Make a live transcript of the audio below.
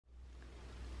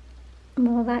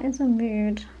Well, that is a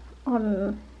mood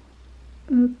on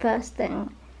first thing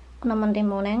on a Monday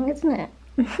morning, isn't it?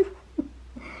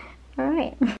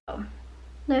 Alright.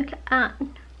 Look at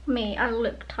me. I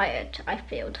look tired. I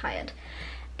feel tired.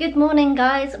 Good morning,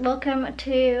 guys. Welcome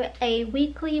to a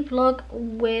weekly vlog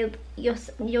with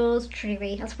yours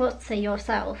truly. I was supposed to say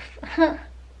yourself.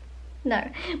 No,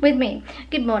 with me.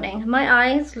 Good morning. My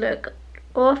eyes look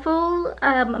awful.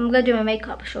 I'm going to do my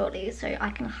makeup shortly so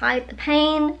I can hide the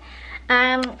pain.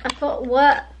 I've got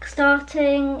work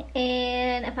starting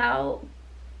in about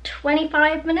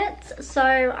 25 minutes, so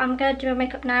I'm going to do my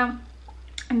makeup now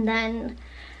and then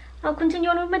I'll continue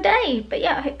on with my day. But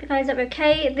yeah, I hope you guys are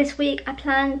okay. This week I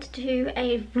plan to do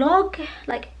a vlog,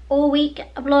 like all week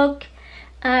a vlog,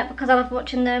 because I love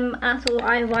watching them, and I thought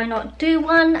why not do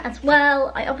one as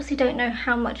well. I obviously don't know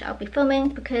how much I'll be filming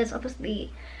because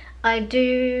obviously I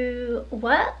do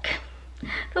work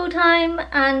full time,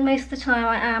 and most of the time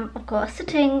I am of course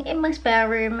sitting in my spare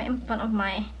room in front of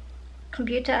my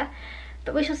computer,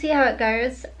 but we shall see how it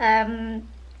goes.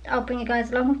 I'll bring you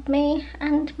guys along with me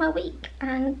and my week,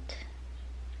 and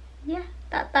yeah,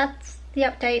 that's the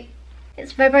update.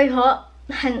 It's very hot,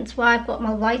 hence why I've got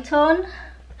my light on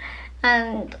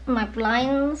and my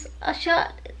blinds are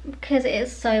shut because it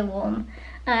is so warm.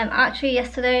 Actually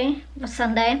yesterday was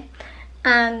Sunday,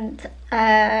 and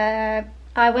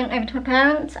I went over to my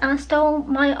parents and I stole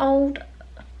my old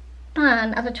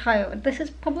fan as a child. This is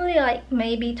probably like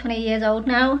maybe 20 years old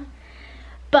now,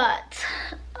 but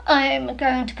I'm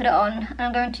going to put it on and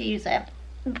I'm going to use it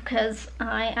because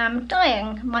I am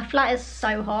dying. My flat is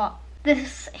so hot.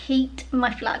 This heat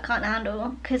my flat can't handle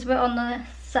because we're on the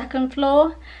second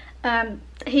floor.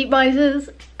 Heat rises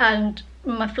and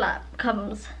my flat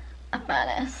becomes a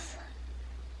furnace.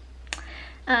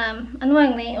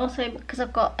 Annoyingly, also because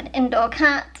I've got an indoor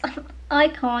cat, I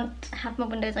can't have my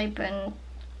windows open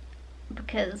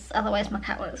because otherwise my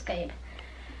cat will escape.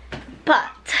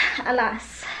 But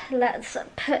alas, let's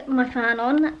put my fan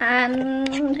on,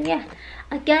 and yeah,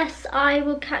 I guess I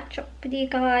will catch up with you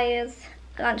guys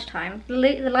at lunchtime.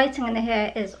 The lighting in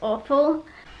here is awful.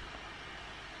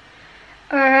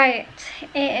 Alright,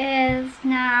 it is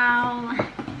now,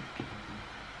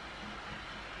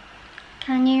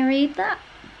 can you read that?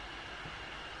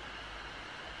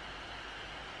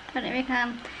 I don't know if you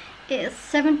can. It is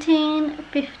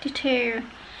 17:52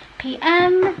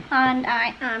 PM and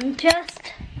I am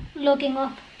just logging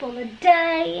off for the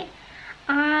day.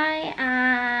 I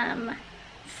am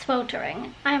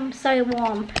sweltering. I am so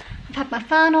warm. I've had my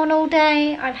fan on all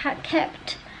day. I've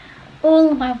kept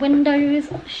all my windows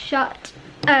shut,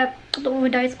 the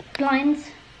windows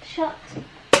blinds shut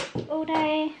all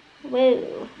day.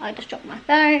 Woo, I just dropped my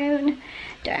phone.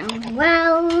 Doing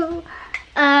well.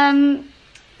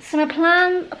 So my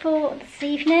plan for this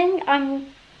evening,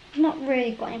 I'm not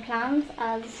really got any plans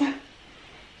as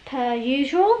per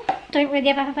usual. Don't really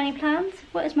ever have any plans.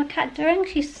 What is my cat doing?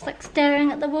 She's just like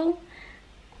staring at the wall.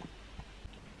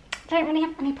 Don't really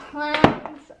have any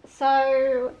plans,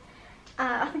 so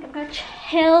I think I'm gonna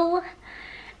chill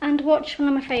and watch one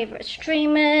of my favourite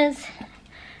streamers.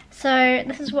 So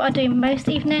this is what I do most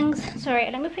evenings. Sorry,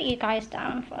 let me put you guys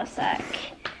down for a sec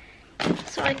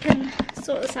so I can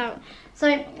sort this out.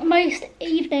 So most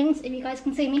evenings, if you guys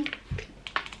can see me,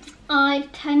 I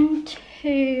tend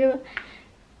to,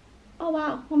 oh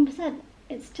wow, 1%,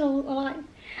 it's still alive.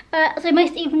 So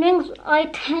most evenings I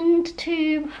tend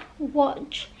to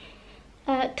watch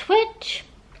Twitch.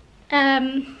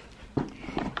 There's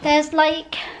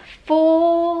like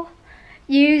 4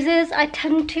 users I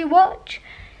tend to watch,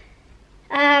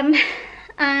 and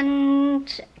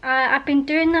I've been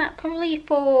doing that probably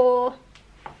for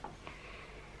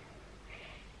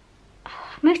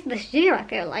most of this year. I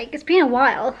feel like it's been a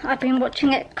while. I've been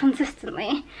watching it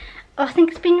consistently. I think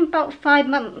it's been about 5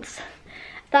 months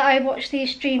that I watch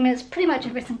these streamers pretty much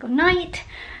every single night.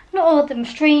 Not all of them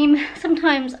stream.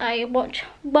 Sometimes I watch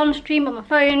one stream on my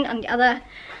phone and the other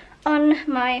on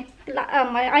my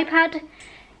iPad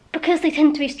because they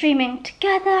tend to be streaming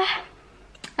together.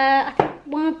 I think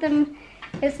one of them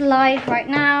is live right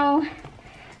now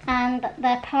and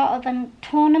they're part of a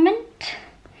tournament.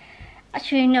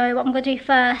 Actually no, what I'm going to do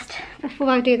first before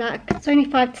I do that, it's only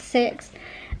 5 to 6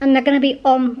 and they're going to be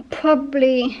on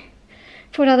probably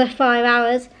for another 5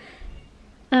 hours.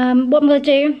 What I'm going to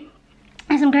do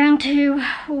is I'm going to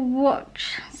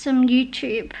watch some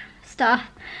YouTube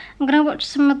stuff. I'm going to watch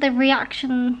some of the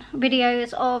reaction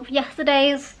videos of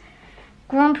yesterday's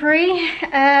Grand Prix.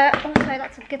 Also,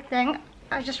 that's a good thing.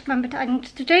 I just remembered I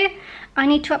needed to do. I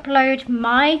need to upload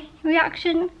my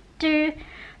reaction to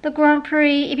the Grand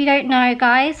Prix. If you don't know,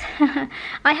 guys,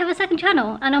 I have a second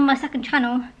channel, and on my second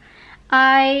channel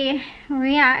I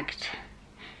react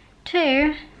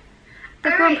to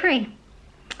the Grand Prix.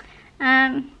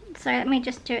 So let me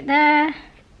just do it there.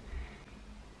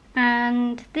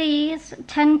 And these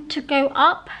tend to go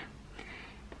up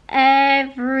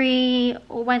every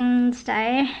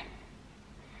Wednesday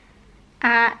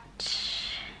at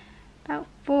about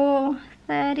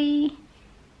 4:30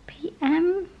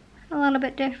 p.m. A little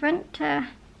bit different to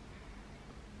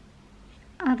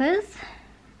others.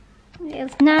 It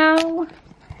is now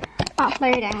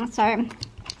uploading, so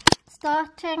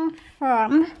starting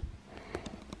from,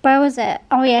 where was it?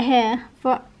 Oh yeah, here.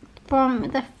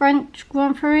 From the French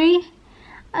Grand Prix,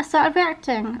 I started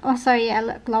reacting. Oh sorry, yeah,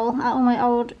 look, lol, at all my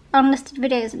old unlisted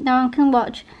videos that no one can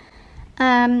watch.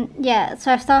 Yeah,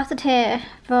 so I started here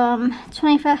from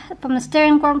the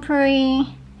Steering Grand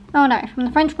Prix. Oh no, from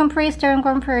the French Grand Prix, Steering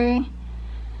Grand Prix,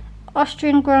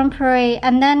 Austrian Grand Prix,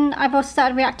 and then I've also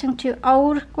started reacting to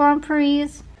old Grand Prix.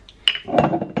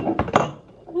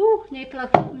 Ooh,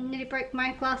 nearly broke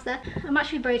my glass there. I'm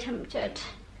actually very tempted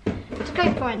to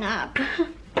go for a nap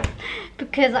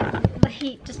because the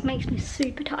heat just makes me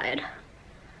super tired.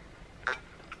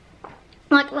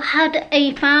 Like, I had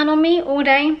a fan on me all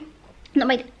day, not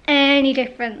made any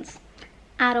difference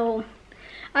at all.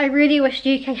 I really wish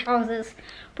UK houses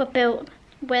were built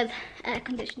with air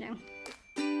conditioning.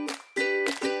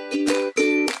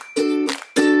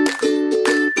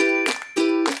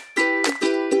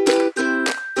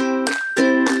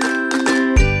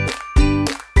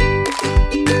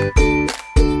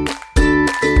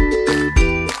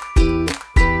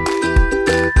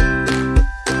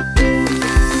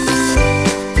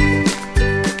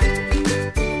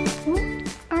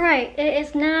 It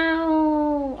is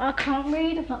now, I can't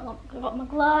read, I've got my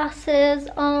glasses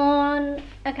on.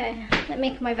 Okay, let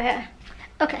me come over here.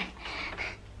 Okay,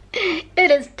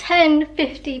 it is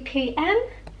 10:50 p.m.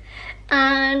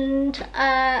 and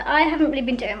I haven't really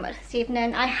been doing much this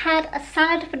evening. I had a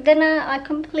salad for dinner. I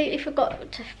completely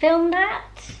forgot to film that.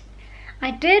 I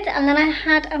did, and then I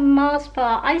had a Mars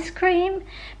bar ice cream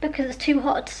because it's too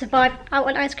hot to survive out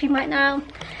on ice cream right now.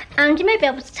 And you may be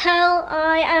able to tell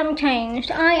I am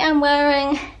changed. I am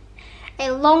wearing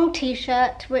a long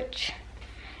t-shirt, which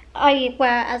I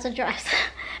wear as a dress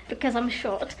because I'm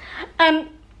short. And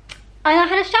I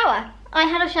had a shower. I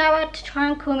had a shower to try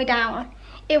and cool me down.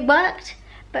 It worked,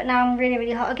 but now I'm really,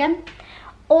 really hot again.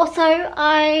 Also,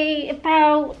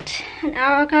 about an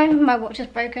hour ago, my watch is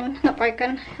broken, not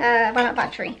broken, ran out of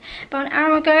battery. About an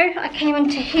hour ago, I came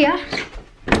into here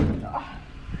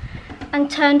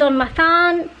and turned on my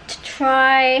fan to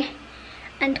try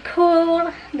and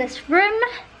cool this room.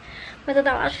 Whether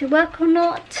that'll actually work or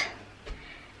not,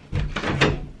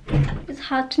 it's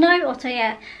hard to know. Also,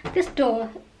 yeah, this door,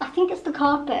 I think it's the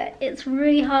carpet. It's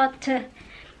really hard to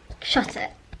shut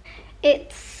it.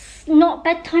 It's not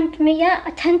bedtime for me yet.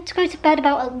 I tend to go to bed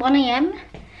about at 1 a.m.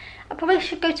 I probably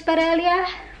should go to bed earlier,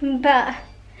 but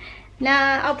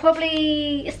nah, I'll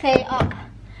probably stay up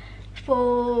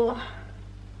for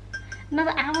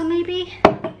another hour maybe.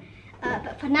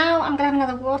 But for now, I'm gonna have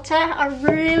another water. I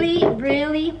really,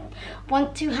 really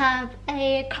want to have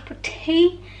a cup of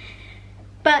tea,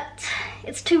 but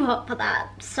it's too hot for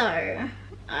that, so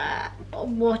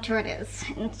water it is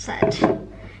instead.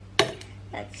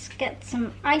 Let's get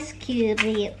some ice cubes.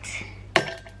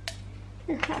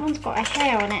 That one's got a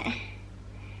hair on it.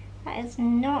 That is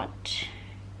not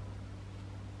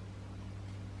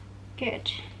good.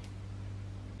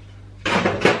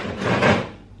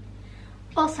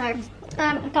 Also,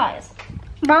 guys,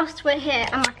 whilst we're here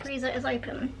and my freezer is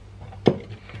open,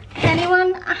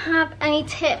 anyone have any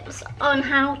tips on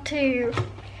how to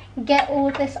get all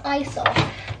this ice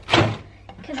off?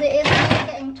 Because it is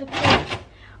getting to a point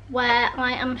where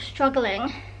I am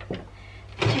struggling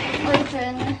to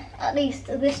open at least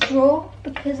this drawer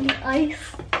because of the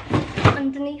ice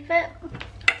underneath it.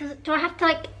 Do I have to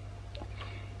like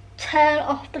turn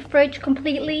off the fridge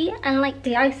completely and like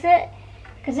de-ice it?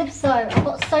 Because if so, I've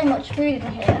got so much food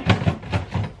in here.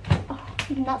 Oh,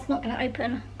 even that's not going to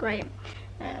open. Great.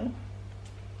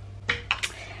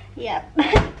 Yeah.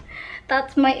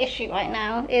 That's my issue right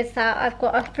now, is that I've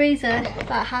got a freezer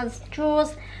that has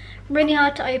drawers. Really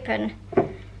hard to open.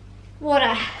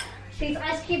 Water. These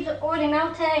ice cubes are already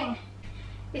melting.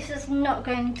 This is not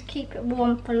going to keep it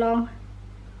warm for long.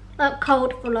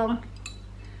 Cold for long.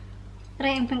 I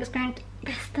don't even think it's going to.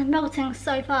 They're melting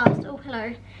so fast. Oh,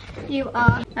 hello. You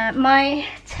are. My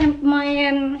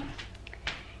thingy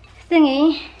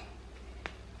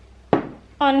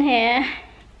on here,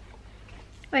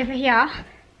 over here,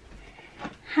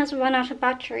 has run out of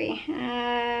battery.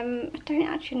 I don't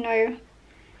actually know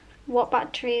what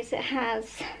batteries it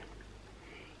has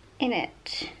in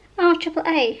it. Oh,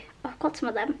 AAA. Oh, I've got some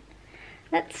of them.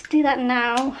 Let's do that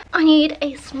now. I need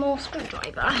a small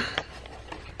screwdriver.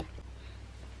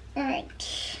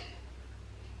 Alright.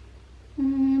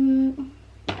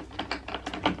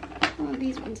 Oh,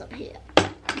 these ones up here.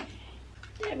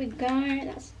 There we go,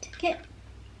 that's a ticket.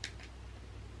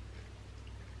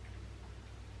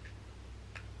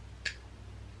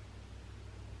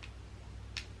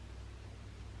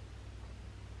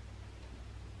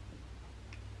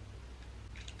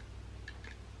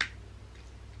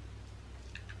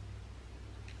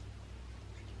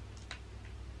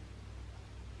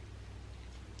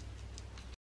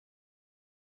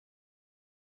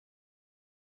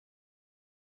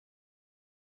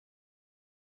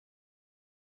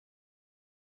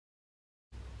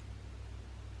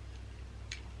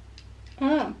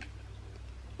 Oh,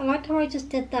 I like how I just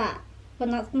did that,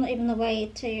 when that's not even the way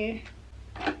to...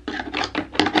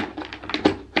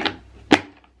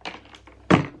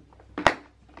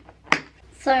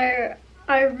 So,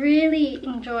 I really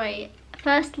enjoy,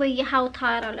 firstly, how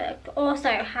tired I look,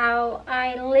 also how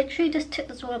I literally just took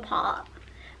this all apart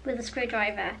with a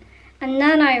screwdriver, and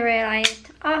then I realised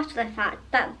after the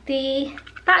fact that the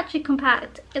battery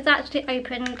compact is actually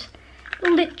opened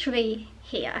literally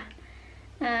here.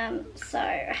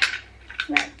 So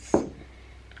let's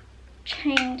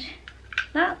change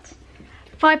that.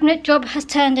 5-minute job has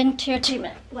turned into a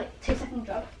 2-second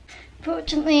job.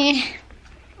 Fortunately,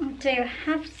 I do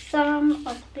have some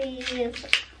of these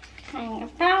hanging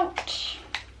about.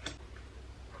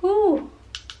 Ooh.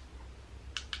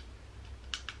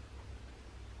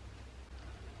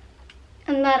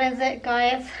 And that is it,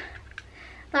 guys.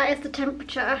 That is the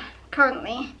temperature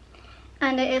currently.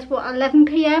 And it is what, 11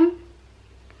 PM?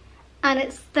 And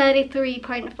it's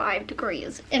 33.5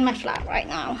 degrees in my flat right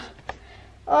now.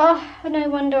 Oh, no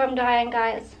wonder I'm dying,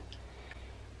 guys.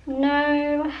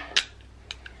 No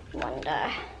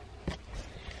wonder.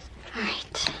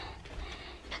 Right,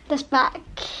 put this back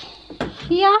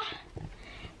here.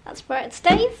 That's where it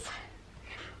stays.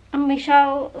 And we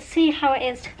shall see how it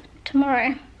is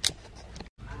tomorrow.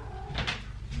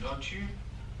 Don't you?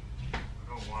 I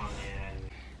don't want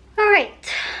it.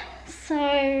 Alright,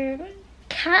 so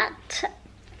cat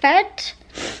fed.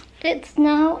 It's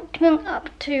now coming up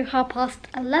to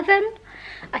 11:30.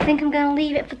 I think I'm going to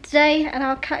leave it for today and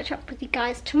I'll catch up with you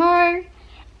guys tomorrow.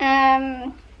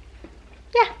 Yeah,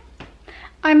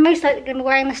 I'm most likely going to be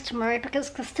wearing this tomorrow because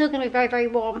it's still going to be very, very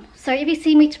warm. So if you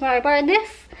see me tomorrow wearing this,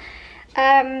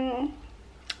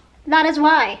 that is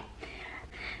why.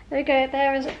 There we go,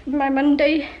 there is my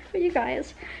Monday for you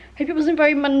guys. Hope it wasn't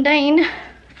very mundane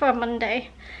for a Monday.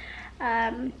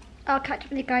 I'll catch up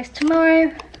with you guys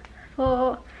tomorrow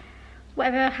for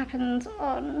whatever happens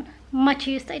on my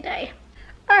Tuesday day.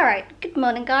 Alright, good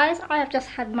morning guys. I have just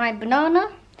had my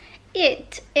banana.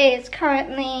 It is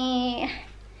currently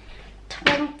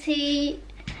 20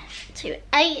 to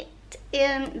 8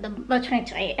 in the, well, 20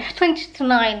 to 8, 20 to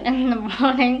 9 in the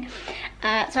morning.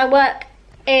 So I work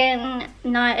in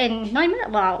 9 minutes,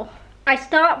 well, I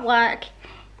start work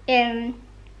in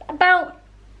about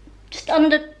just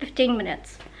under 15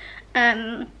 minutes.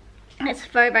 It's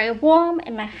very, very warm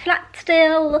in my flat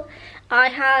still. I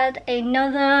had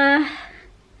another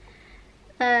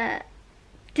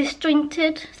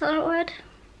disjointed, is that a word?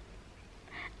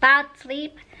 Bad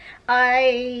sleep.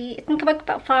 I think I woke up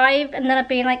about 5 and then I've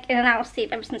been like in and out of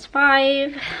sleep ever since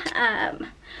 5.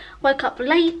 Woke up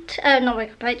late, not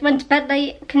woke up late, went to bed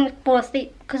late, couldn't fall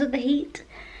asleep because of the heat.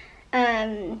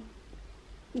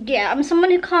 Yeah, I'm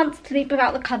someone who can't sleep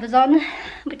without the covers on,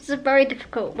 which is very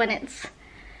difficult when it's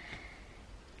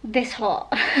this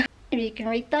hot. If you can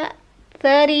read that,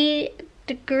 30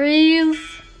 degrees.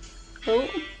 Oh,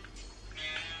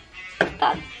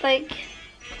 that's like,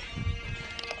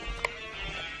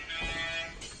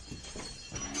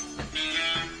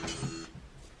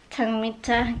 telling me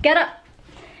to get up.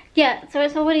 Yeah, so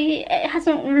it's already, it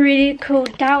hasn't really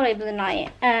cooled down over the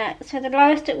night. So the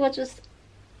lowest it was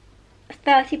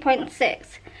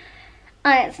 30.6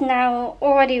 and it's now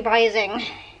already rising.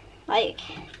 Like,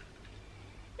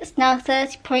 it's now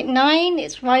 30.9.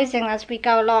 It's rising as we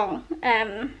go along.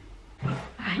 Right,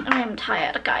 I am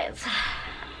tired, guys.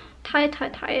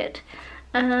 Tired.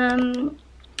 Don't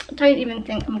even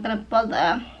think I'm gonna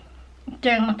bother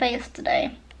doing my face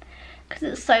today because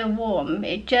it's so warm.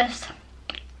 It just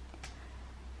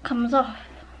comes off.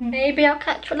 Maybe I'll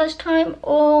catch for lunchtime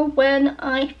or when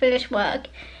I finish work.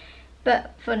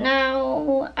 But for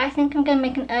now, I think I'm gonna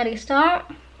make an early start,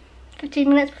 15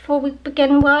 minutes before we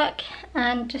begin work,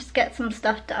 and just get some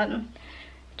stuff done,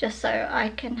 just so I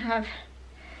can have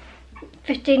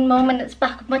 15 more minutes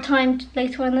back of my time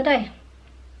later on in the day.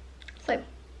 So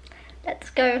let's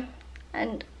go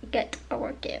and get a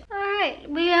workout. Alright,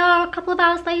 we are a couple of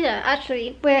hours later.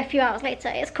 Actually, we're a few hours later.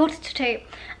 It's 1:45.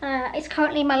 It's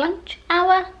currently my lunch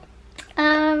hour.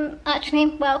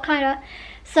 Actually, well, kinda.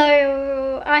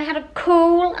 So I had a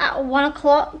call at 1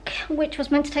 o'clock, which was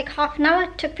meant to take half an hour.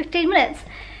 It took 15 minutes.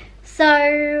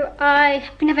 So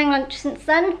I've been having lunch since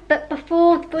then, but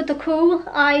before the call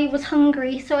I was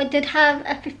hungry, so I did have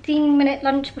a 15-minute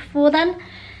lunch before then.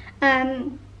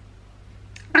 And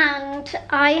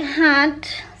I had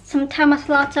some tara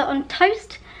masala on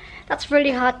toast. That's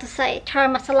really hard to say, tara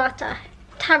masala.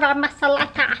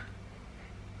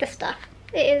 This stuff,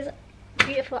 it is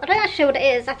beautiful. I don't actually know what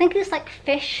it is. I think it's like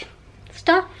fish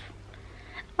stuff.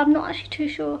 I'm not actually too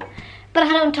sure, but I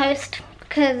had it on toast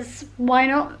because why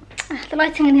not? The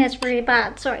lighting in here is really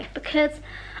bad, sorry, because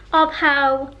of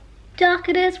how dark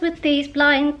it is with these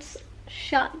blinds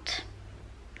shut.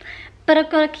 But I've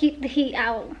got to keep the heat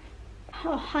out.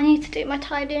 Oh, I need to do my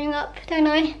tidying up, don't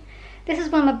I? This is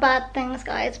one of the bad things,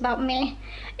 guys, about me,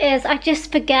 is I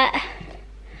just forget.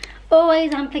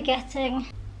 Always I'm forgetting.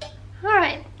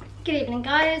 Alright, good evening,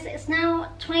 guys. It's now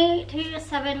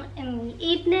 7:20 in the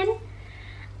evening.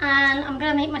 And I'm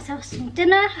gonna make myself some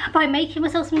dinner. By making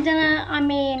myself some dinner, I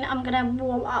mean I'm gonna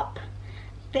warm up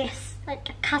this like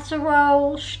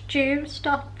casserole stew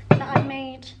stuff that I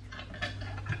made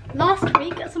last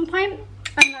week at some point.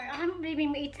 I don't know, I haven't really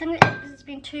been eating it because it's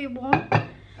been too warm.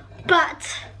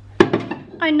 But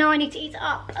I know I need to eat it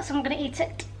up, so I'm gonna eat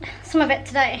it, some of it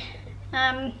today.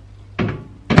 I'm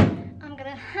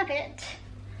gonna have it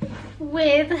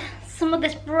with some of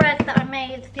this bread that I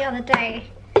made the other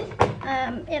day.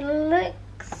 It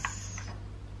looks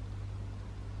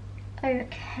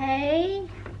okay,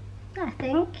 I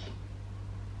think.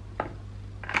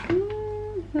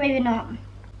 Maybe not.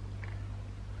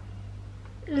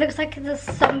 It looks like there's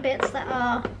some bits that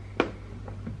are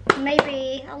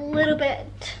maybe a little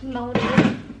bit moldy.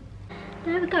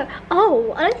 There we go.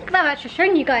 Oh, I don't think I've actually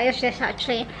shown you guys this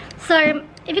actually. So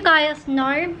if you guys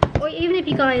know, or even if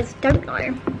you guys don't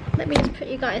know, let me just put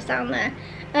you guys down there.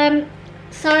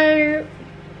 So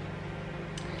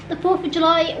the 4th of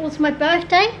July was my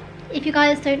birthday, if you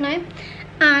guys don't know,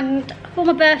 and for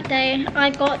my birthday I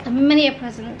got many a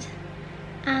present,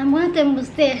 and one of them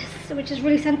was this, which is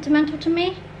really sentimental to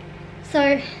me.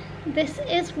 So this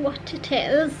is what it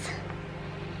is,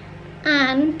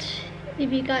 and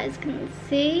if you guys can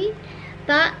see,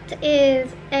 that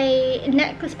is a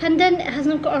necklace pendant. It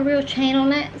hasn't got a real chain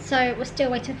on it, so we're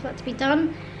still waiting for that to be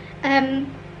done.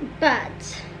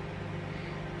 But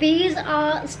these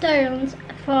are stones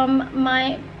from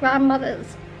my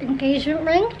grandmother's engagement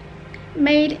ring,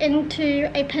 made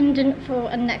into a pendant for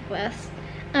a necklace.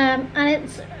 And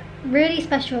it's really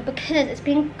special because it's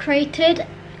been created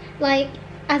like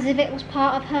as if it was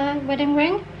part of her wedding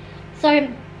ring. So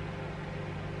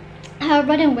her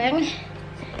wedding ring,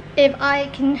 if I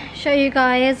can show you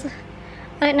guys,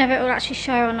 I don't know if it will actually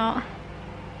show or not.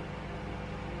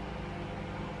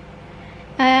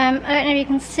 I don't know if you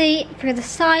can see through the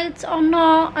sides or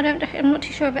not. I'm not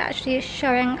too sure if it actually is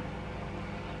showing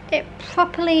it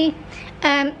properly.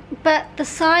 But the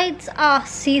sides are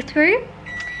see-through,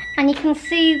 and you can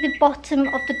see the bottom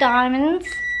of the diamonds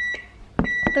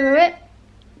through it,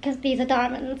 because these are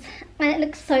diamonds, and it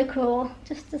looks so cool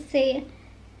just to see.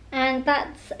 And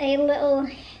that's a little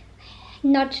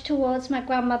nudge towards my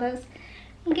grandmother's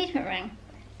engagement ring.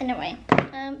 Anyway,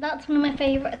 that's one of my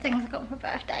favourite things I got for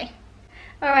my birthday.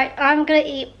 Alright, I'm gonna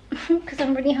eat because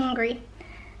I'm really hungry.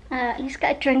 Let's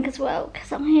get a drink as well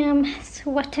because I am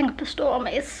sweating up a storm.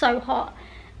 It is so hot.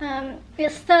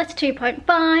 It's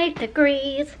 32.5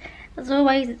 degrees. As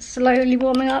always, it's slowly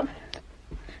warming up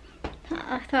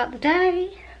throughout the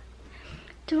day.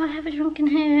 Do I have a drink in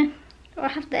here? Or I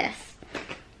have this.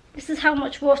 This is how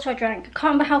much water I drank. I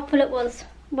can't remember how full it was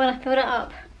when I filled it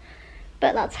up,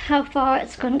 but that's how far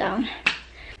it's gone down.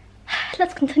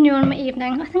 Let's continue on my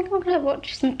evening. I think I'm going to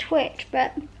watch some Twitch,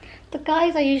 but the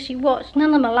guys I usually watch, none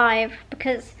of them are live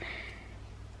because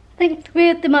I think 3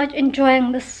 of them are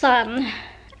enjoying the sun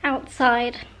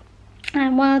outside,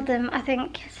 and one of them I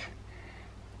think is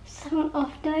an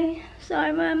off day, so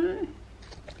I'm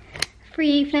free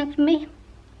evening for me.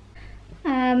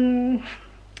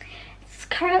 It's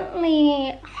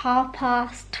currently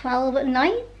 12:30 at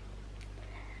night.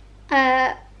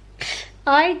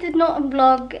 I did not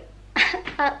vlog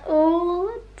at all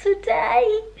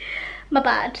today. My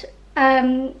bad.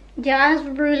 Yeah, I was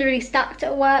really stacked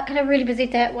at work. I had a really busy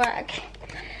day at work,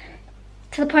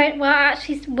 to the point where I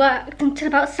actually worked until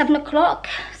about 7 o'clock.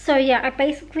 So yeah, I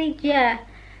basically,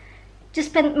 just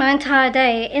spent my entire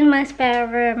day in my spare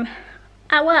room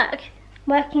at work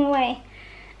working away.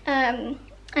 And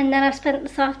then I've spent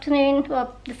this afternoon,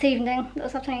 well this evening,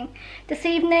 watching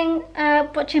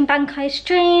Bankai's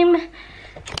stream,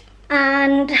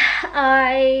 and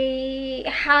I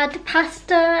had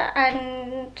pasta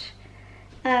and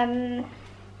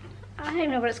I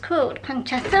don't know what it's called,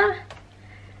 pancetta?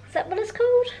 Is that what it's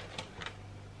called?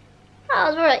 Oh, I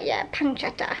was right, yeah,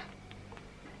 pancetta.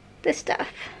 This stuff.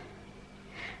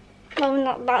 Well,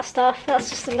 not that stuff, that's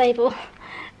just the label.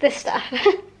 This stuff.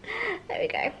 There we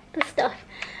go, this stuff.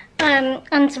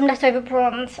 And some leftover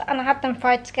prawns, and I had them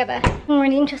fried together. Something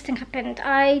really interesting happened.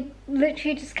 I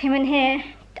literally just came in here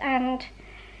and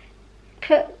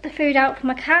put the food out for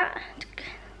my cat,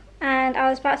 and I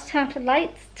was about to turn off the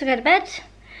lights to go to bed.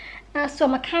 And I saw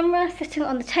my camera sitting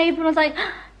on the table, and I was like,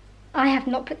 I have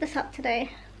not put this up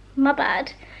today. My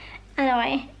bad.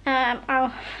 Anyway, I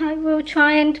will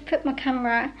try and put my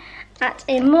camera at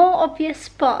a more obvious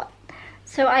spot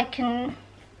so I can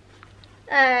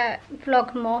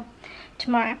vlog more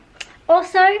tomorrow.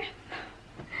 Also,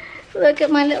 look at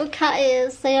my little cat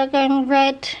ears, they are going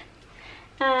red.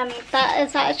 That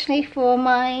is actually for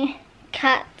my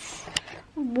cat's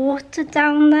water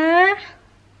down there.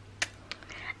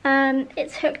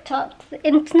 It's hooked up to the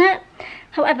internet,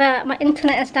 however my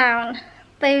internet is down.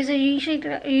 Those are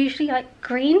usually like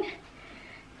green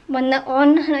when they're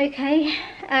on and okay,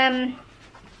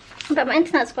 but my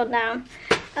internet's gone down.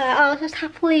 I was just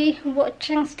happily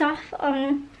watching stuff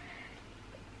on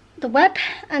the web,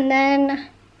 and then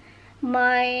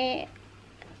my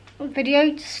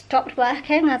video just stopped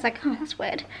working. I was like, oh, that's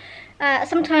weird.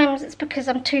 Sometimes it's because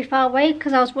I'm too far away,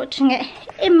 because I was watching it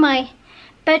in my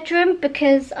bedroom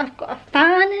because I've got a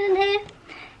fan in here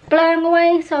blowing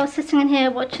away, so I was sitting in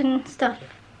here watching stuff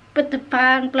with the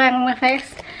fan blowing on my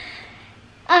face,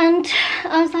 and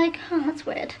I was like, oh, that's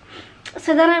weird.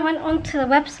 So then I went onto the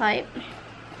website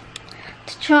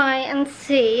to try and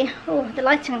see. Oh, the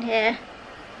lighting in here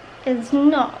is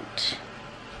not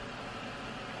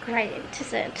great,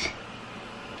 is it?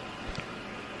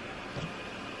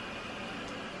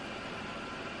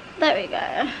 There we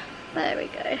go, there we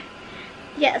go.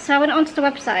 Yeah, so I went onto the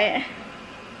website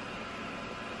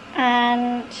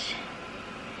and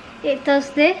it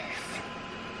does this.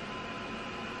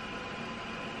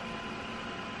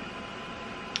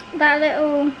 That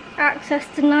little access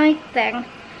denied thing.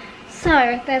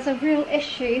 So there's a real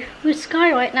issue with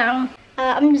Sky right now.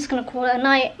 I'm just gonna call it a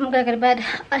night. I'm gonna go to bed.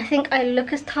 I think I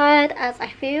look as tired as I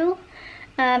feel.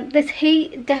 This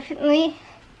heat definitely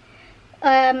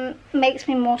makes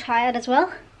me more tired as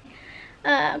well.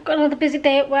 I've got another busy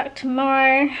day at work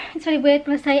tomorrow. It's really weird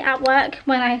when I say at work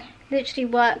when I literally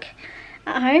work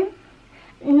at home.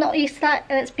 Not used to that,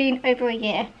 and it's been over a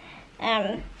year.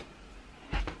 Let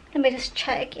me just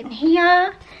check in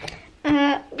here.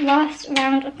 Last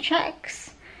round of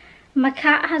checks. My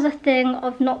cat has a thing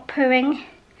of not pooing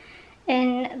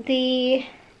in the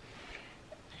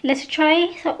litter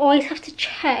tray, so I always have to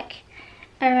check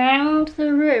around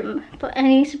the room for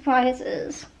any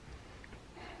surprises.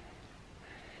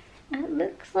 It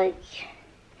looks like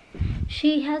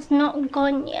she has not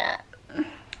gone yet.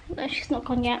 No, she's not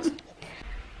gone yet.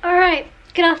 Alright,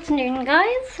 good afternoon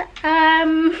guys.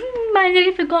 I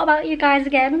nearly forgot about you guys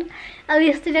again. At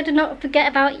least I did not forget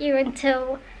about you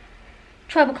until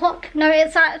 12 o'clock. No,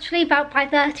 it's actually about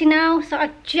 5:30 now, so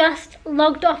I just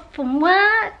logged off from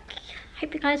work.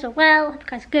 Hope you guys are well, hope you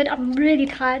guys are good. I'm really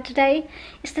tired today.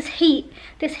 It's this heat.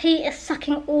 This heat is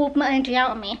sucking all of my energy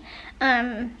out of me.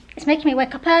 It's making me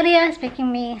wake up earlier, it's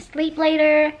making me sleep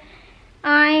later.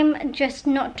 I'm just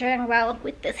not doing well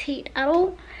with this heat at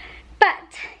all.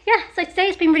 But yeah, so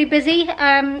today's been really busy.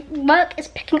 Work is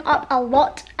picking up a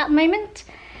lot at the moment.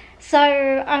 So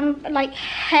I'm like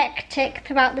hectic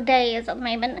throughout the days at the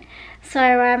moment.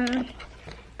 So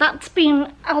that's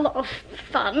been a lot of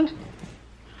fun.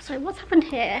 So what's happened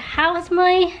here? How have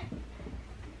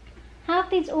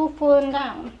these all fallen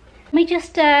down? Let me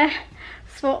just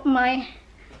swap my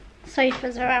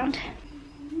sofas around.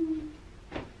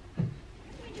 Let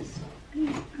me just swap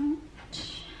them out.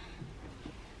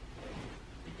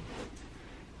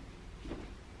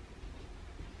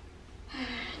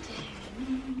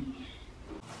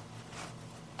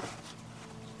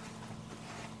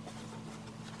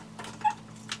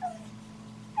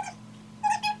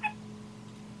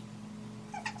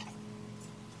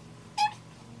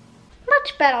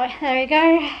 Much better, there we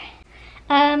go.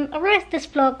 I realised this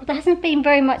vlog, there hasn't been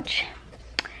very much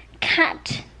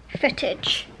cat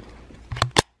footage.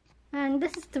 And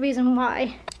this is the reason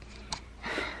why.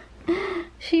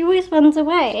 She always runs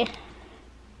away.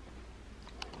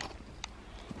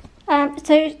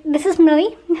 So this is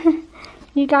Millie.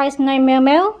 You guys know Mill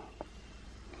Mill.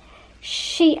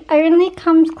 She only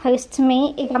comes close to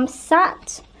me if I'm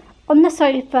sat on the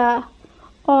sofa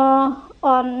or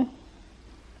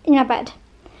in my bed.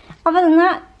 Other than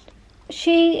that,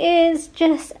 she is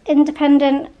just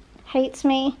independent, hates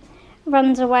me,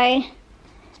 runs away.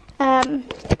 And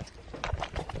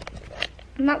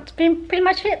that's been pretty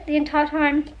much it the entire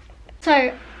time.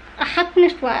 So I have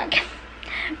finished work,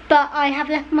 but I have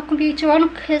left my computer on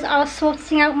because I was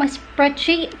sorting out my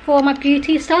spreadsheet for my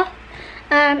beauty stuff.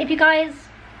 If you guys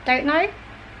don't know,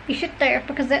 you should do,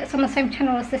 because it's on the same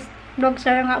channel as this vlog's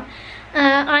going up.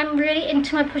 I'm really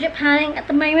into my project planning at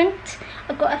the moment.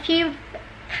 I've got a few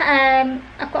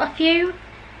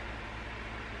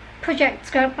projects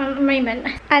going on at the moment,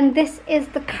 and this is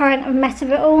the current mess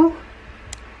of it all.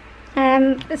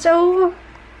 It's all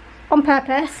on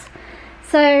purpose.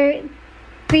 So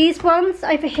these ones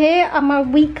over here are my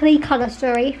weekly colour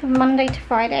story from Monday to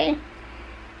Friday.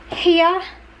 Here,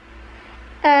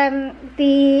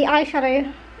 the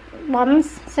eyeshadow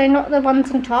ones, so not the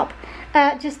ones on top,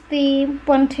 just the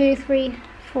 1, 2, 3,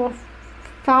 4, 5,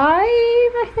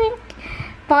 I think,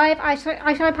 5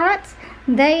 eyeshadow palettes.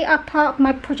 They are part of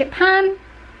my project plan,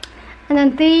 and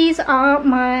then these are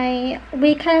my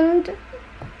weekend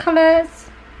colours,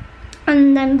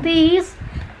 and then these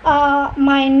are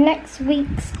my next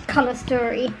week's colour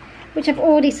story, which I've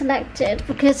already selected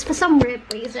because for some weird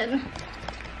reason,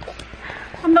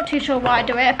 I'm not too sure why I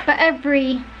do it, but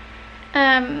every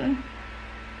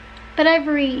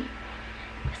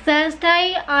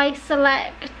Thursday I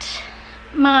select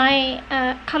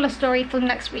my colour story for the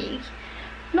next week.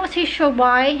 Not too sure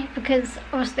why, because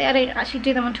obviously I don't actually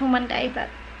do them until Monday, but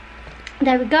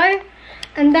there we go.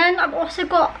 And then I've also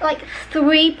got like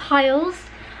 3 piles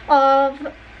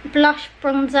of blush,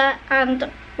 bronzer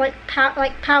and like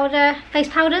powder, face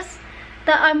powders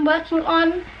that I'm working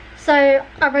on. So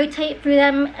I rotate through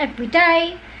them every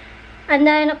day. And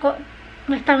then I've got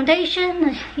my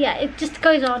foundation. Yeah, it just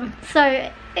goes on.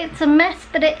 So it's a mess,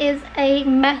 but it is a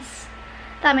mess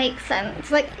that makes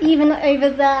sense. Like even over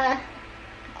there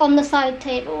on the side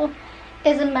table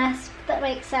is a mess that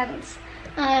makes sense.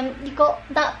 You've got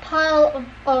that pile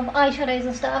of eyeshadows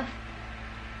and stuff.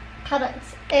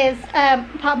 Palettes is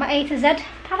part of my A to Z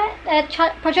palette,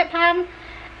 project plan.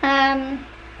 And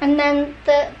then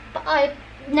the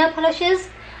nail polishes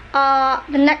are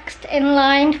the next in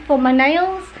line for my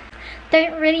nails.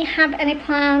 Don't really have any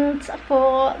plans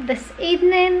for this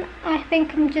evening. I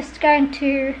think I'm just going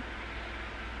to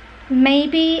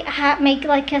maybe make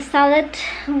like a salad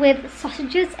with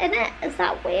sausages in it. Is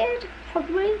that weird?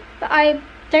 Probably. But I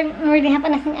don't really have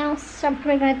anything else, so I'm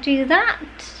probably going to do that.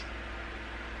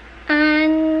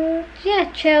 And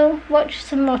yeah, chill, watch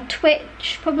some more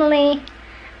Twitch probably,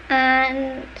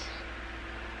 and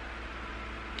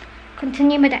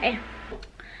continue my day.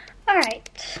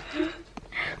 Alright.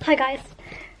 Hi guys.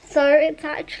 So it's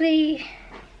actually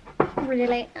really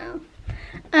late now.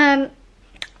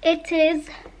 It is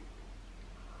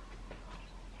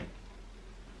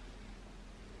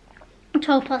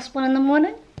 1:12 in the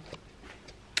morning,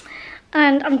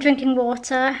 and I'm drinking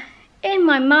water in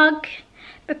my mug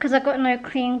because I've got no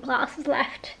clean glasses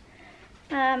left.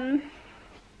 Alright,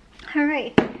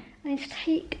 I need to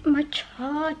take my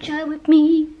charger with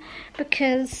me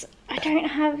because I don't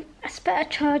have a spare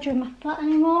charger in my flat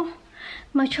anymore.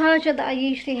 My charger that I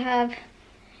usually have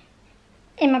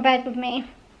in my bed with me,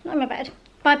 not in my bed,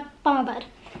 by my bed,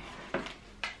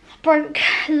 broke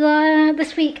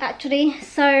this week actually,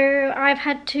 so I've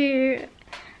had to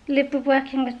live with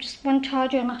working with just one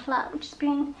charger in my flat, which has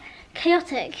been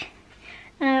chaotic.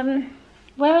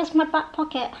 Where is my back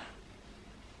pocket?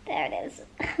 There it is.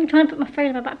 I'm trying to put my phone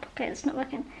in my back pocket, it's not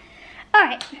working.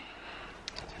 Alright,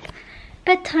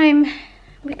 bedtime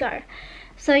we go.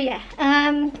 So yeah,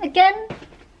 again,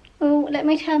 oh, let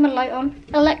me turn my light on.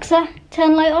 Alexa,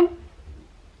 turn light on.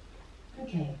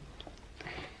 Okay.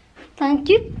 Thank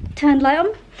you, turn light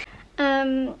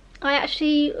on. I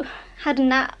actually had a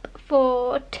nap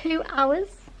for 2 hours,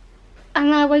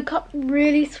 and I woke up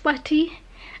really sweaty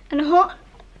and hot,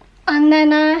 and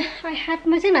then I had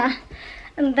my dinner,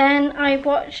 and then I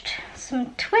watched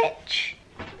some Twitch,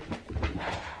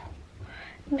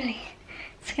 really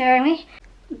scaring me.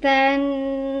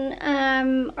 Then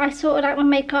I sorted out my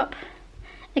makeup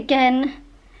again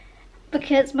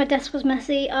because my desk was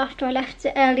messy after I left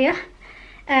it earlier.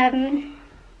 And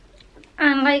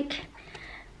like,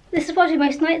 this is what I do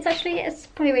most nights actually. It's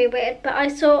probably really weird, but I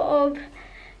sort of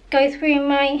go through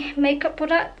my makeup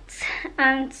products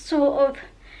and sort of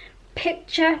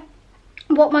picture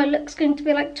what my look's going to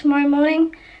be like tomorrow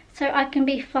morning, so I can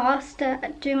be faster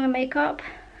at doing my makeup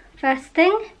first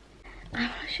thing. I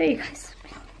want to show you guys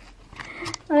something.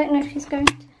 I don't know if she's going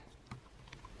to.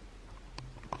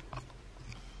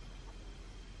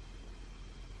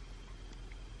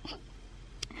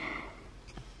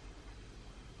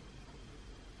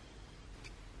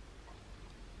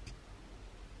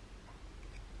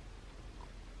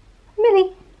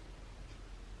 Minnie.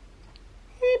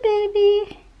 Hey,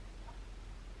 baby.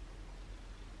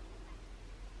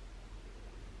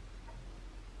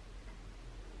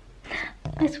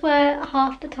 I swear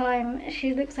half the time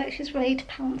she looks like she's ready to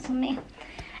pounce on me.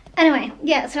 Anyway,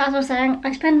 yeah, so as I was saying,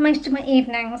 I spend most of my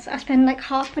evenings, I spend like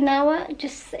half an hour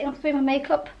just sitting through my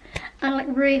makeup and like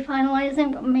really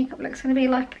finalising what my makeup looks going to be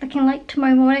looking like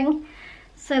tomorrow morning,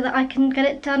 so that I can get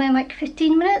it done in like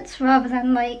 15 minutes rather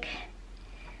than like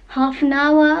half an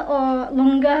hour or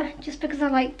longer, just because I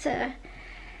like to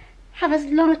have as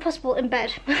long as possible in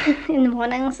bed in the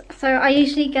mornings. So I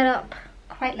usually get up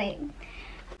quite late.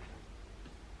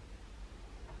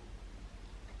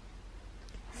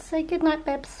 Say goodnight,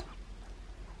 babes.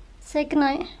 Say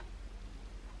goodnight.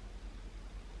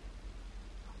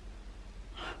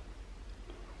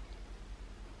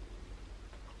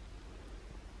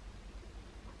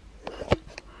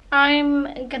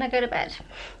 I'm gonna go to bed.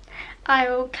 I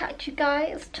will catch you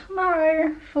guys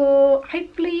tomorrow for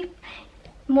hopefully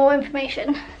more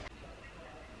information.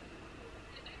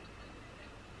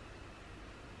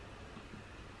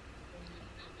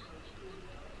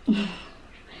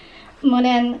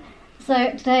 Morning.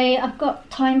 So today I've got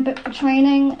time booked for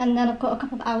training, and then I've got a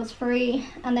couple of hours free,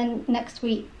 and then next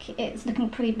week it's looking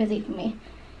pretty busy for me.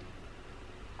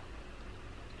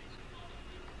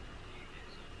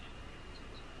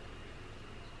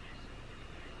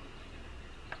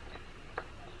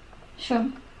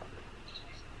 Sure.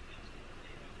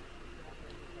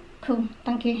 Cool,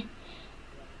 thank you.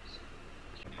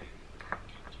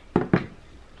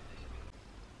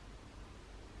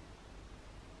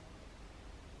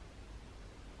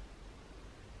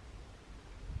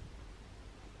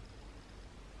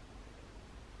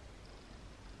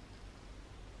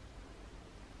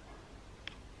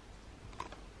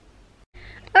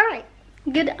 Alright,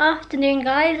 good afternoon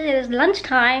guys, it is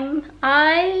lunchtime.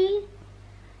 I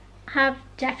have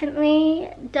definitely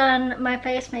done my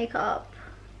face makeup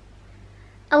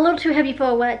a little too heavy for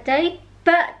a work day,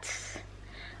 but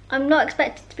I'm not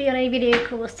expected to be on any video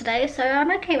calls today, so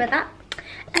I'm okay with that.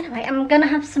 Anyway, I'm gonna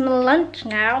have some lunch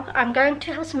now. I'm going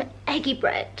to have some eggy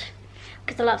bread,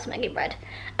 because I love some eggy bread.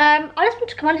 I just want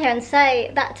to come on here and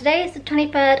say that today is the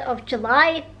 23rd of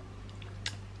July.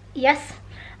 Yes,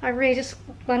 I really just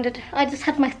wondered, I just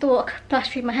had my thought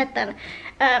flash through my head then.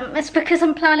 It's because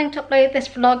I'm planning to upload this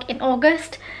vlog in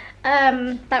August.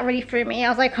 That really threw me. I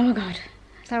was like, oh my god,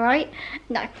 is that right?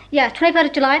 No. Yeah, 23rd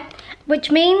of July,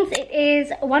 which means it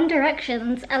is One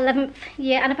Direction's 11th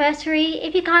year anniversary.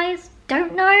 If you guys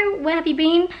don't know, where have you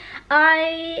been?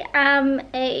 I am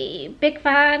a big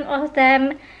fan of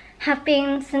them, have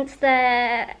been since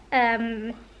their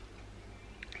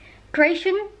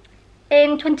creation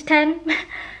in 2010.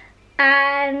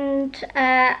 And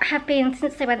have been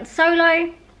since they went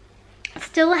solo.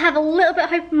 Still have a little bit of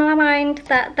hope in my mind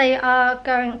that they are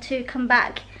going to come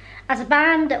back as a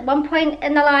band at one point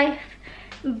in their life,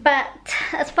 but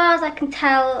as far as I can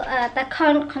tell, their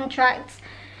current contracts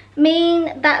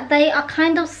mean that they are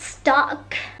kind of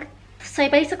stuck. So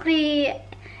basically,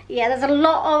 yeah, there's a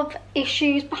lot of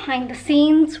issues behind the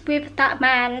scenes with that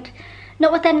band,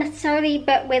 not with them necessarily,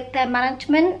 but with their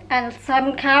management and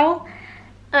Simon Cowell.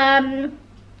 And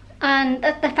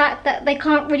the fact that they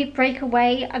can't really break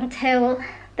away until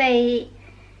they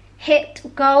hit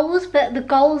goals, but the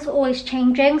goals are always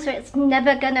changing, so it's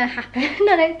never gonna happen,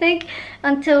 I don't think,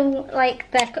 until like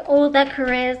all their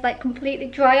careers like completely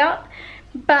dry up.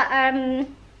 But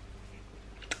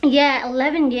yeah,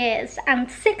 11 years, and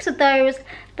 6 of those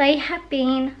they have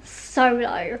been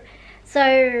solo,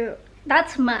 so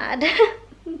that's mad.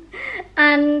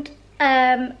 And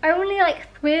only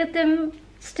like 3 of them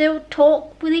still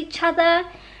talk with each other,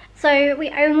 so we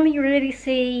only really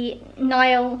see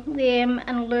Niall, Liam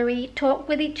and Louis talk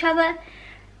with each other.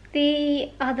 The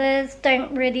others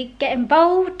don't really get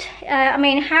involved. I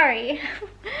mean, Harry,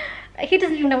 he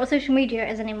doesn't even know what social media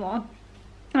is anymore.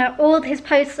 All of his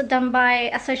posts are done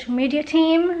by a social media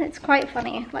team. It's quite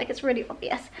funny, like it's really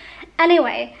obvious.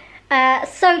 Anyway,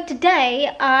 so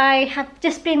today I have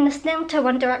just been listening to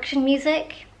One Direction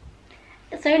music.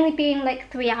 It's only been like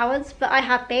 3 hours, but I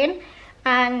have been,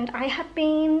 and I have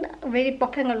been really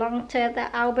bopping along to their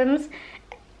albums.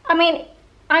 I mean,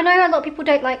 I know a lot of people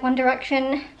don't like One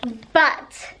Direction,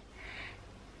 but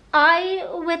I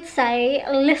would say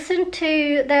listen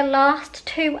to their last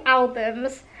 2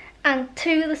 albums and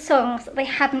 2 of the songs that they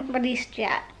haven't released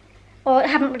yet. or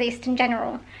haven't released in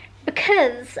general,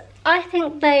 because I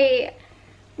think they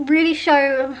really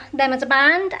show them as a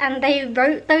band, and they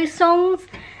wrote those songs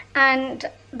and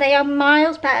they are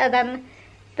miles better than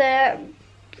the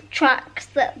tracks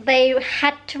that they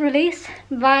had to release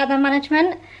via their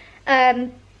management.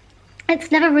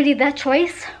 It's never really their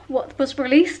choice what was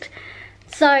released.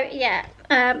 So yeah,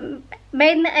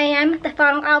 Made in the AM, the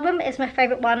final album, is my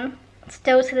favourite one.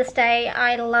 Still to this day,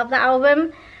 I love that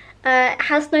album. It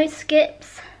has no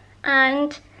skips,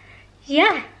 and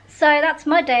yeah, so that's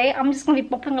my day. I'm just going to be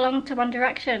bopping along to One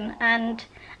Direction and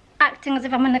acting as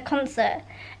if I'm in a concert.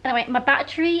 Anyway, my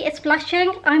battery is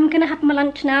flashing. I'm going to have my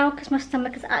lunch now because my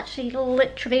stomach is actually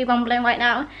literally rumbling right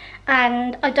now,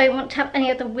 and I don't want to have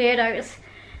any of the weirdos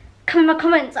come in my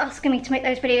comments asking me to make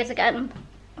those videos again.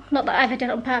 Not that I ever did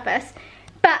it on purpose,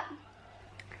 but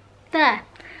there.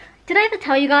 Did I ever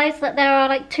tell you guys that there are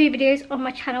like 2 videos on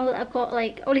my channel that I've got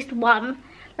like, or at least one,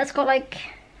 that's got like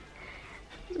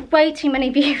way too many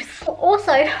views.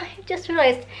 Also, I just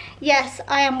realised, yes,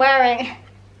 I am wearing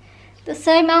the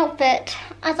same outfit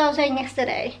as I was wearing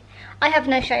yesterday. I have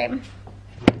no shame.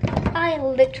 I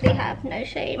literally have no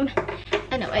shame.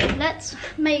 Anyway, let's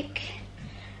make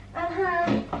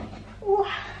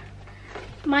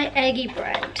my eggy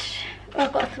bread. Oh,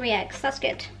 I've got 3 eggs, that's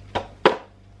good.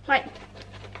 Right,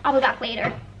 I'll be back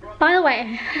later. By the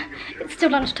way, it's still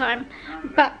lunchtime,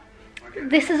 but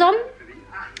this is on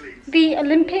the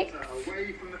Olympics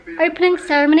opening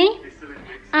ceremony,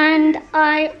 and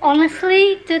I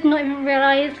honestly did not even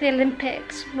realise the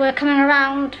Olympics were coming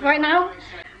around right now.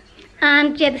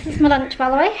 And yeah, this is my lunch, by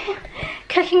the way.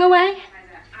 Cooking away.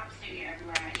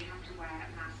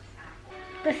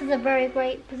 This is a very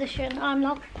great position. I'm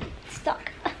not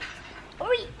stuck.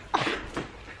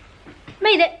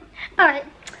 Made it. Alright.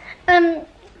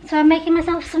 So I'm making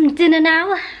myself some dinner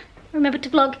now. Remember to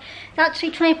vlog. It's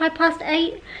actually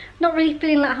 8:25. Not really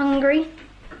feeling that hungry.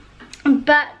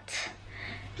 But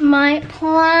my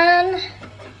plan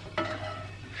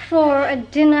for a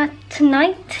dinner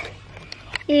tonight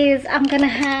is I'm gonna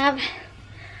have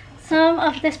some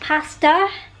of this pasta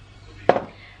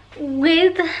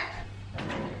with,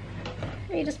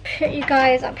 let me just put you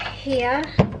guys up here,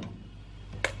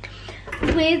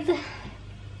 with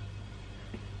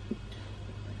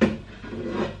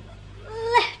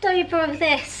leftover of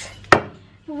this,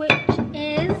 which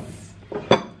is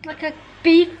like a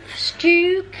beef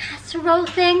stew casserole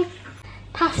thing.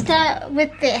 Pasta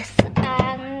with this,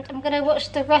 and I'm gonna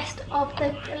watch the rest of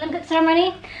the Olympic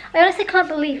ceremony. I honestly can't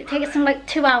believe it takes them like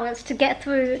 2 hours to get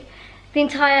through the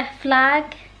entire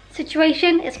flag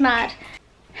situation. It's mad.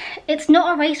 It's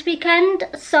not a race weekend,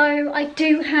 so I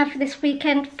do have this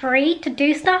weekend free to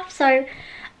do stuff. So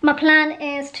my plan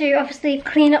is to obviously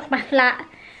clean up my flat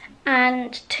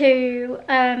and to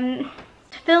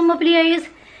film more videos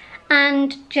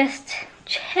and just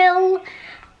chill.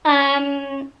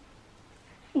 Yeah,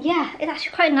 it's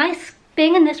actually quite nice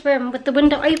being in this room with the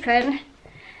window open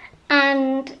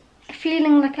and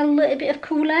feeling like a little bit of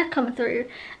cool air coming through.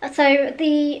 So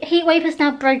the heat wave is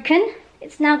now broken.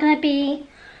 It's now going to be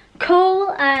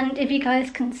cool, and if you guys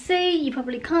can see, you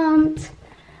probably can't,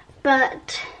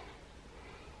 but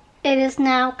it is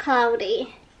now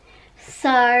cloudy.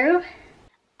 So,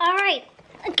 alright,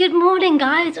 good morning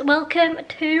guys, welcome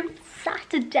to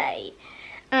Saturday.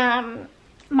 My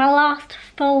last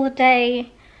full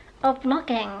day of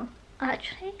vlogging.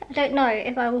 Actually, I don't know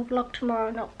if I will vlog tomorrow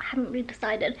or not. I haven't really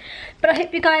decided, but I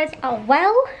hope you guys are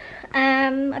well.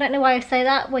 I don't know why I say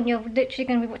that when you're literally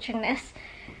going to be watching this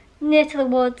near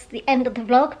towards the end of the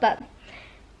vlog, but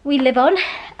we live on.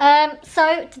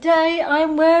 So today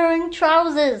I'm wearing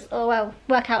trousers, or well,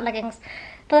 workout leggings,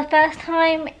 for the first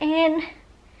time in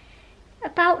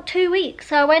about 2 weeks.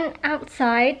 So I went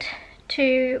outside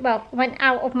to, well, went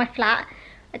out of my flat.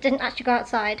 I didn't actually go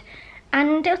outside,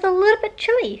 and it was a little bit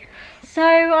chilly. So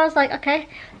I was like, okay,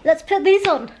 let's put these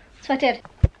on. So I did.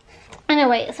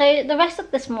 Anyway, so the rest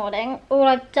of this morning, all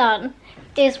I've done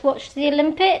is watch the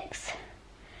Olympics.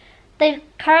 They're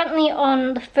currently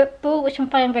on the football, which I'm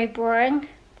finding very boring.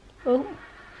 Ooh.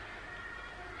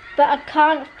 But I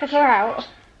can't figure out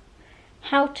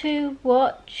how to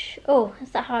watch. Oh,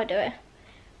 is that how I do it?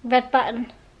 Red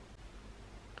button.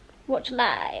 Watch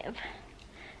live.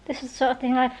 This is the sort of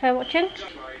thing I prefer watching.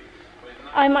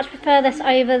 I much prefer this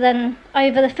over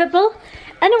the football.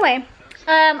 Anyway,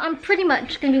 I'm pretty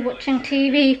much going to be watching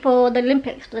TV for the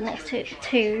Olympics for the next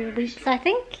two weeks, I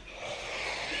think.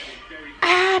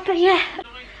 But yeah,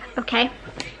 okay.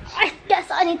 I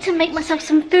guess I need to make myself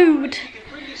some food.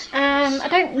 I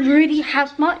don't really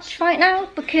have much right now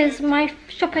because my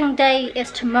shopping day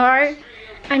is tomorrow,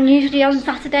 and usually on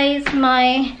Saturdays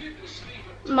my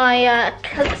my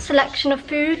selection of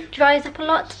food dries up a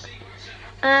lot.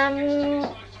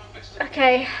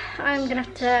 Okay, I'm gonna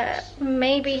have to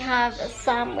maybe have a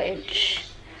sandwich.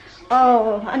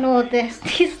 Oh, and all of this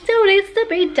still needs to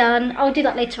be done. I'll do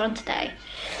that later on today.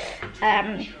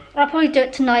 I'll probably do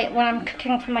it tonight when I'm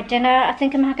cooking for my dinner. I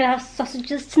think I'm gonna have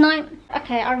sausages tonight.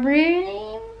 Okay, I'm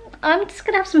just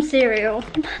gonna have some cereal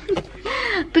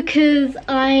because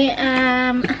I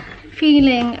am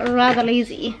feeling rather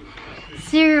lazy.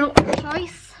 Cereal of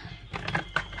choice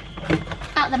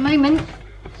at the moment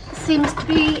seems to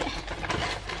be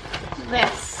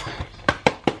this.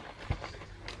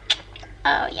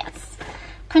 Oh yes,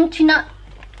 Crunchy Nut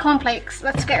cornflakes.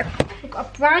 Let's go. We've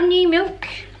got brand new milk.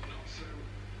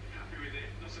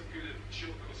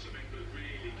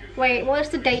 Wait, what is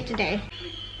the date today?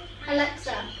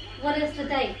 Alexa, what is the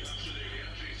date?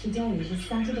 Today is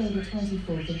Saturday the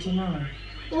 24th of July.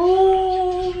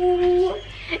 Oh,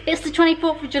 it's the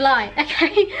 24th of July.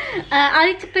 Okay, I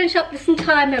need to finish up this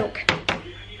entire milk.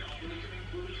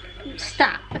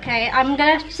 Stat. Okay, I'm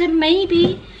gonna have to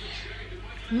maybe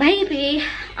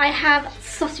I have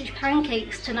sausage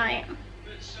pancakes tonight.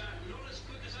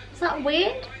 Is that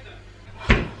weird?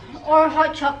 Or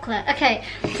hot chocolate. Okay,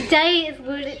 today is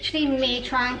literally me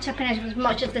trying to finish as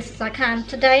much of this as I can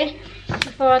today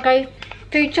before I go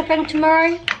food shopping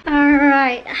tomorrow.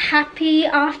 Alright, happy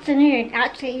afternoon,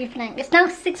 actually evening. It's now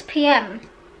 6 PM.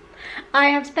 I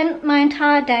have spent my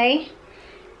entire day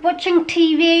watching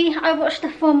TV. I watched the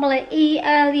Formula E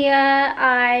earlier.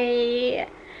 I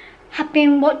have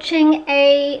been watching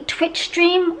a Twitch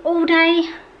stream all day.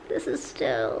 This is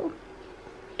still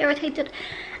irritated.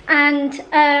 And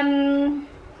now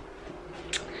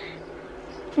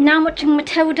I'm watching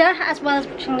Matilda as well as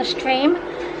watching the stream.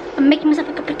 I'm making myself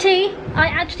a cup of tea. I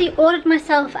actually ordered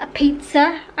myself a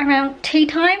pizza around tea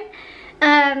time.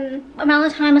 Around the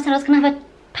time I said I was gonna have a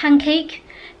pancake,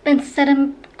 but instead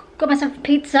I got myself a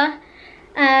pizza.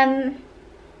 That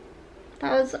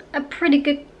was a pretty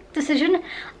good decision.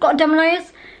 Got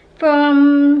Domino's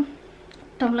from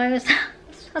Domino's.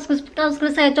 I was going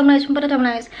to say Domino's from Butter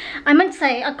Domino's. I meant to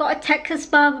say I got a Texas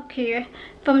barbecue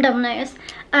from Domino's.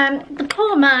 The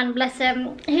poor man, bless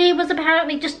him, he was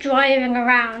apparently just driving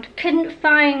around. Couldn't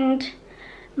find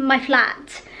my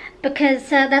flat because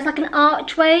there's like an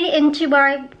archway into where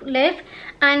I live,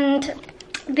 and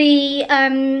the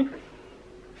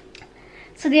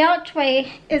so the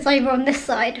archway is over on this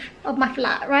side of my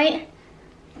flat, right?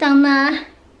 Down there.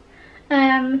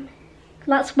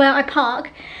 That's where I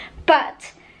park.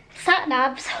 But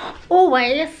sat-navs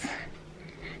always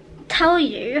tell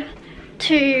you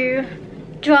to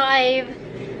drive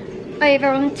over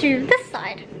onto this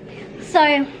side.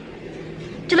 So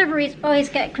deliveries always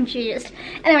get confused.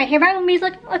 Anyway, he rang me, he's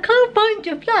like, I can't find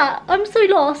your flat, I'm so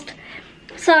lost.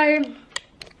 So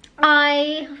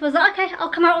I was like, okay, I'll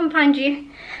come out and find you.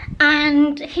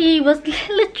 And he was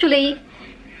literally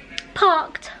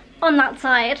parked on that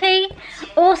side.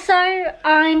 Also,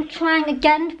 I'm trying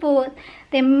again for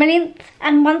the millionth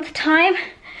and 1st time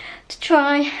to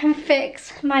try and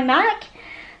fix my Mac.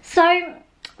 So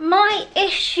my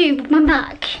issue with my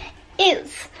Mac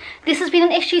is, this has been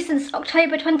an issue since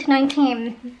October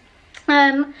 2019.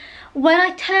 When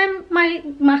I turn my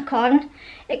Mac on,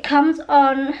 it comes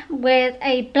on with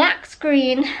a black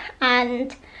screen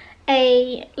and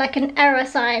like an error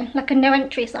sign, like a no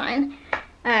entry sign.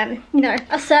 You know,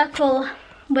 a circle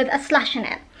with a slash in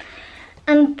it.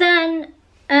 And then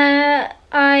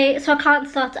so I can't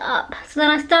start it up. So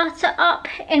then I start it up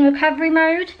in recovery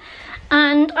mode,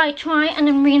 and I try and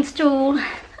then reinstall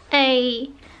a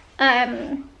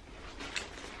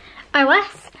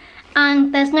OS,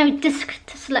 and there's no disk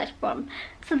to select from.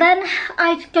 So then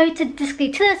I go to disk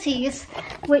utilities,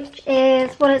 which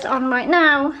is what it's on right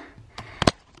now,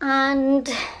 and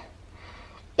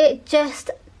it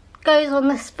just goes on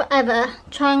this forever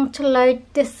trying to load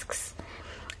disks.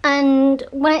 And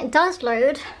when it does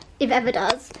load, if it ever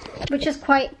does, which is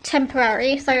quite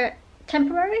temporary, so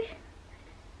temporary?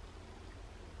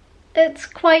 It's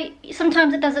quite,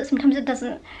 sometimes it does it, sometimes it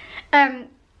doesn't.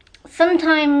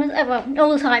 Sometimes, well,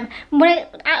 all the time, when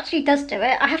it actually does do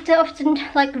it, I have to often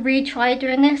like retry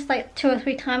doing this like 2 or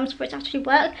 3 times for it to actually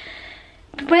work.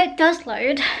 But when it does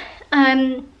load,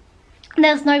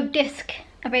 there's no disk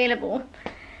available.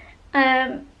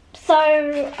 So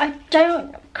I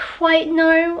don't quite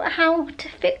know how to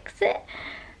fix it.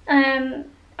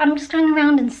 I'm just going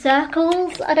around in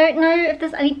circles. I don't know if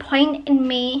there's any point in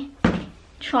me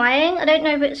trying. I don't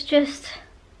know if it's just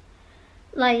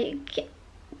like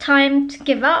time to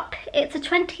give up. It's a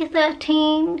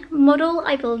 2013 model,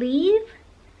 I believe.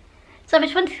 So for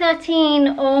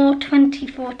 2013 or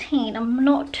 2014, I'm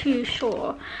not too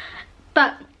sure.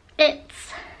 But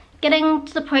it's getting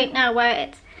to the point now where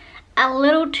it's a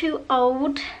little too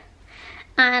old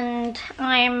and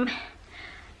I'm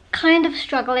kind of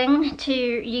struggling to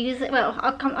use it. Well,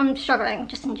 I'm struggling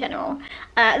just in general.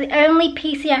 The only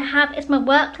PC I have is my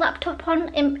work laptop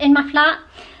in my flat.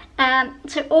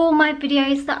 So all my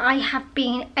videos that I have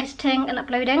been editing and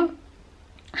uploading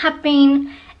have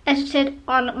been edited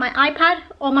on my iPad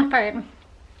or my phone,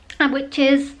 which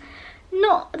is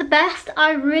not the best.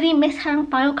 I really miss having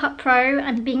Final Cut Pro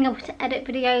and being able to edit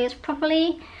videos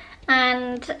properly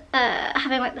and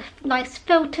having like the nice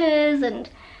filters and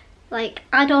like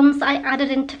add-ons I added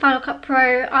into Final Cut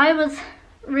Pro. I was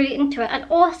really into it, and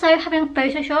also having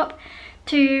Photoshop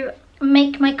to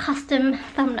make my custom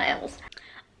thumbnails.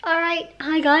 Alright,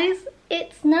 hi guys,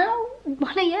 it's now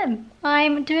 1 AM.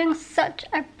 I'm doing such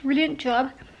a brilliant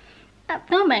job at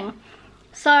filming.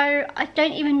 So I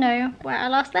don't even know where I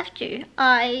last left you.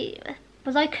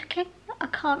 Was I cooking? I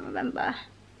can't remember.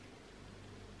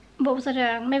 What was I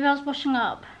doing? Maybe I was washing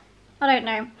up. I don't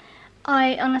know.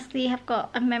 I honestly have got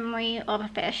a memory of a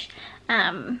fish.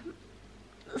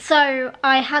 So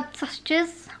I had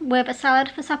sausages with a salad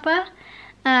for supper,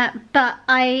 but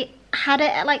I had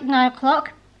it at like 9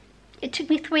 o'clock. It took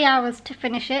me 3 hours to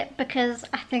finish it because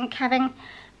I think having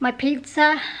my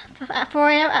pizza at 4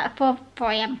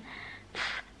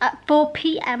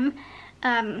 p.m.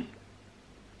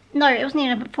 No, it wasn't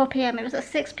even at 4 p.m. It was at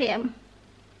 6 p.m.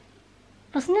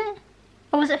 Wasn't it?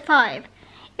 Or was it 5?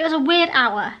 It was a weird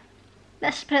hour.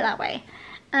 Let's just put it that way.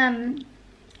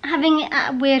 Having it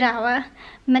at a weird hour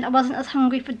meant I wasn't as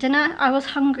hungry for dinner. I was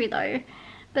hungry though.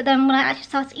 But then when I actually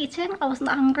started eating, I wasn't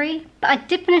that hungry. But I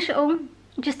did finish it all.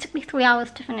 It just took me 3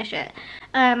 hours to finish it.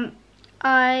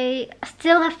 I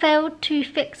still have failed to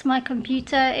fix my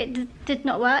computer. It did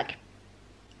not work.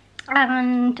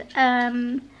 And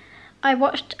I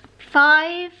watched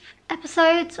 5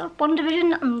 episodes of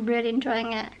WandaVision. I'm really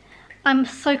enjoying it. I'm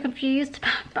so confused,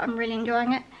 but I'm really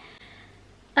enjoying it.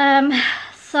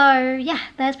 So yeah,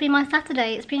 there's been my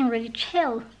Saturday. It's been really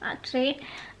chill, actually.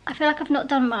 I feel like I've not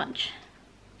done much.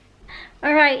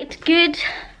 Alright, good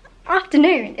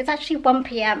afternoon. It's actually 1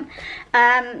 p.m.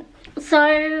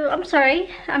 So I'm sorry.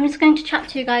 I'm just going to chat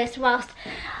to you guys whilst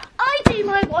I do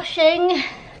my washing.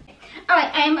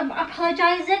 Alright, I am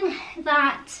apologising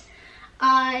that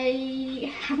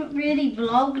I haven't really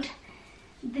vlogged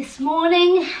this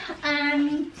morning.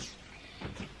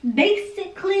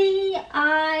 Basically,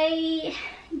 I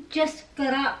just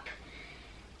got up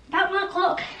about 1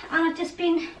 o'clock and I've just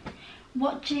been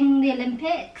watching the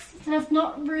Olympics, so there's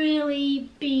not really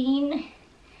been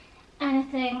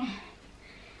anything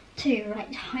to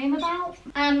write home about.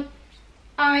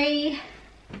 I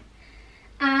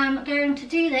am going to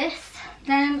do this,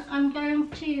 then I'm going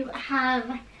to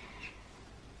have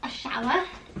a shower,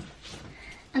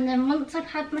 and then once I've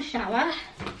had my shower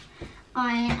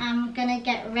I am gonna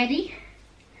get ready,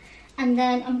 and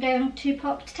then I'm going to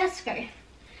pop to Tesco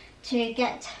to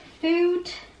get food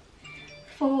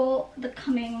for the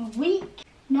coming week.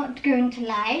 Not going to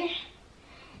lie,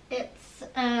 it's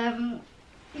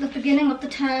the beginning of the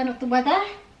turn of the weather.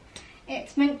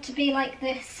 It's meant to be like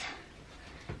this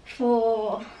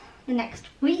for the next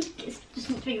week. It's just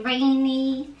meant to be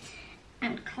rainy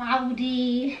and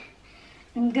cloudy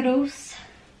and gross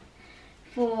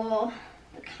for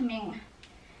the coming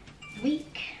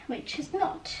week, which is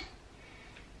not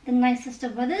the nicest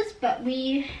of weathers, but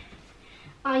we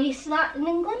are used to that in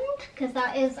England because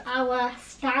that is our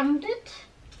standard.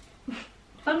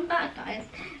 Fun fact, guys,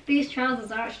 these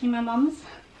trousers are actually my mum's,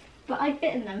 but I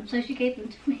fit in them, so she gave them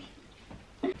to me.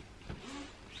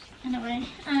 Anyway,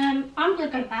 I'm gonna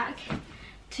go back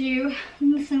to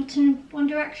listen to One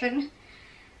Direction.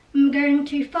 I'm going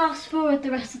to fast forward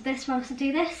the rest of this whilst I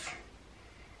do this,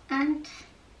 and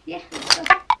yeah, let's go.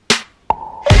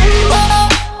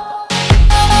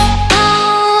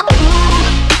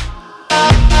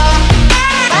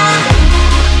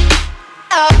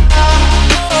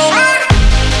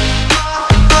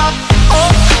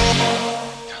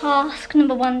 Task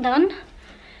number 1 done.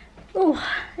 Oh,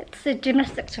 it's the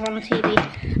gymnastics are on the TV.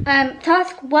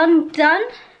 Task 1 done.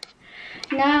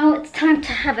 Now it's time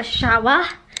to have a shower.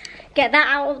 Get that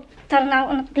out,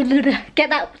 get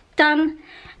that done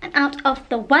and out of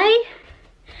the way,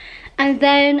 and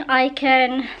then I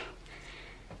can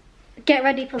get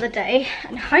ready for the day,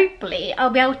 and hopefully I'll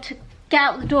be able to get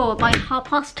out the door by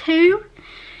 2:30.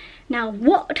 Now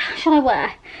what shall I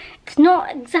wear? It's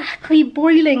not exactly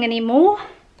boiling anymore.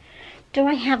 Do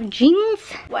I have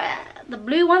jeans? Wear the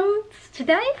blue ones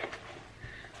today.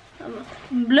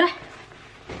 Bleh.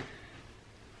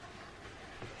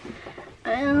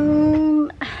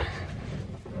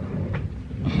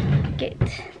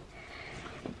 Get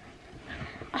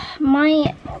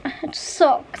my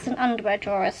socks and underwear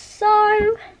drawer is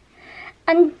so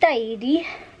untidy.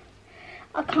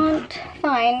 I can't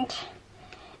find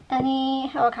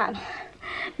any, oh I can,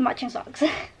 matching socks.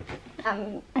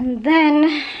 And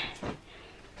then,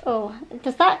 oh,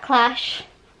 does that clash?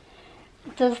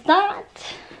 Does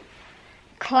that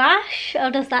clash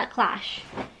or does that clash?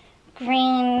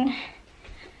 Green.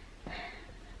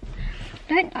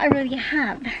 Don't I really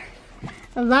have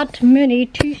that many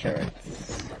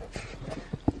t-shirts?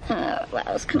 What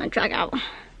else can I drag out?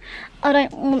 I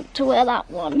don't want to wear that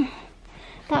one.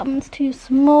 That one's too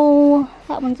small.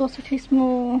 That one's also too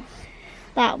small.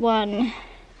 That one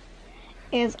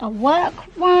is a work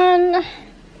one.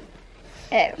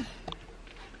 Oh.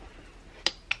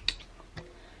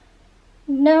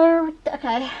 No,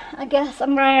 okay, I guess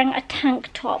I'm wearing a tank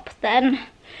top then,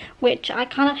 which I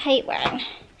kind of hate wearing.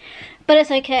 But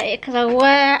it's okay, because I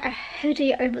wear a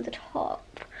hoodie over the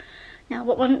top. Now,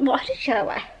 what hoodie should I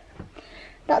wear?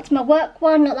 That's my work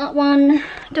one, not that one.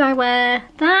 Do I wear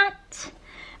that?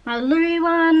 My Louis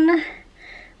one.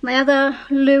 My other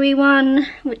Louis one,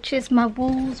 which is my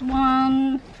Wolves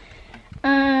one.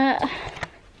 Then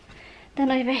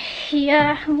over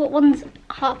here, what one's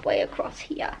halfway across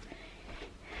here?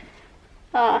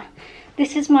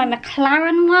 This is my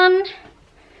McLaren one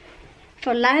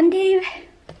for Landy.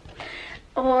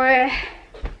 Or,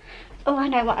 oh, I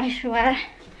know what I should wear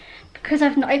because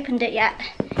I've not opened it yet.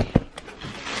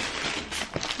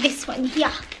 This one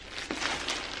here.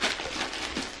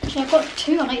 Actually, I've got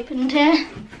two unopened here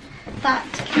that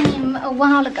came a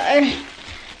while ago.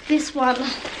 This one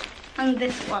and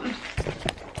this one.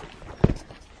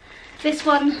 This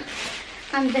one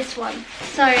and this one.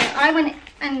 So I went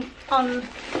on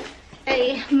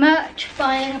a merch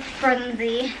buying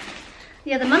frenzy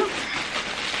the other month.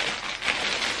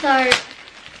 So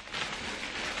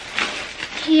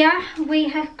here we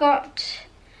have got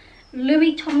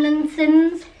Louis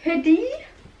Tomlinson's hoodie,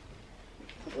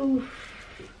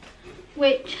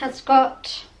 which has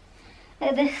got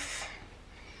this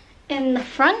in the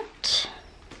front,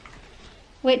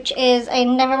 which is a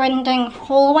never-ending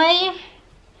hallway,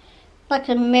 like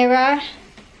a mirror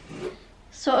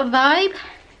sort of vibe,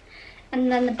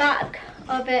 and then the back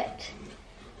of it,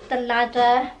 the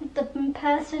ladder, the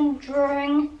person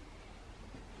drawing,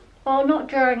 or not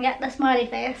drawing yet, the smiley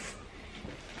face.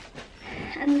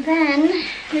 And then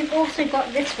we've also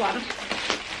got this one,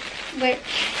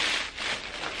 which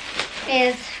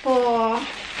is for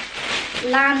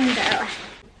Lando,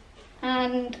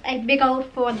 and a big old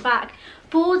 4 on the back.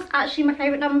 4's actually my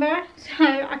favourite number, so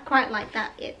I quite like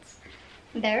that it's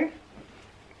there.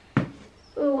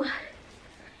 Ooh.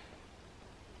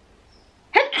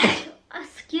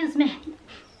 Excuse me.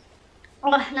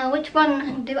 Oh, now which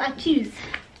one do I choose?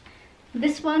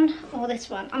 This one or this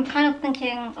one? I'm kind of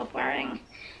thinking of wearing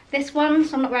this one,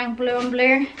 so I'm not wearing blue on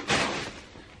blue.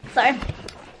 So,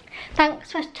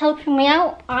 thanks for helping me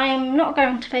out. I'm not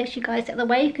going to face you guys the other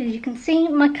way because you can see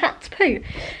my cat's poo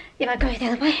if I go the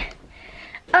other way.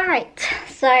 Alright,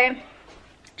 so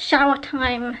shower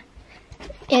time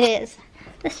it is.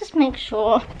 Let's just make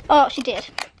sure. Oh, she did.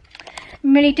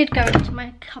 Millie did go into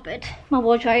my cupboard, my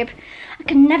wardrobe. I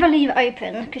can never leave it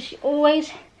open because she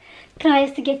always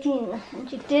tries to get in, and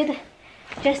she did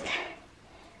just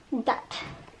that.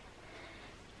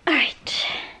 Alright.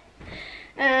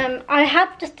 I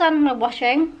have just done my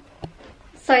washing,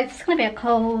 so it's going to be a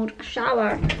cold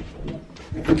shower.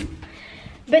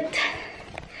 But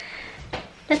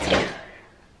let's go.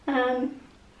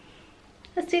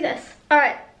 Let's do this.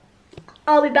 Alright.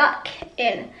 I'll be back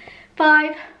in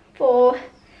 5, 4,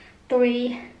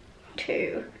 3,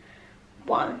 2,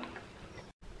 1.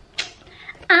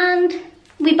 And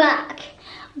we're back.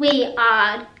 We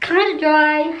are kind of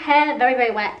dry, hair very,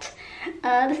 very wet.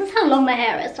 This is how long my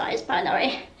hair is, guys, by the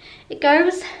way. It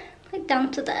goes like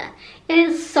down to there. It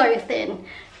is so thin.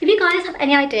 If you guys have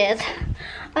any ideas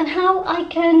on how I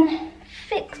can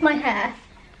fix my hair,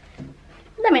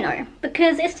 let me know,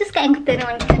 because it's just getting thinner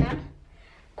and thinner.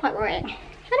 Quite worrying.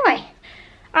 Anyway,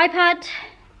 iPad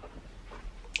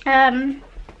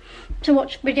to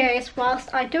watch videos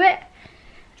whilst I do it,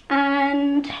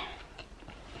 and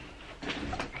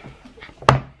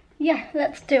yeah,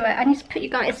 let's do it. I need to put you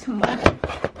guys somewhere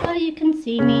so you can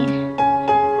see me.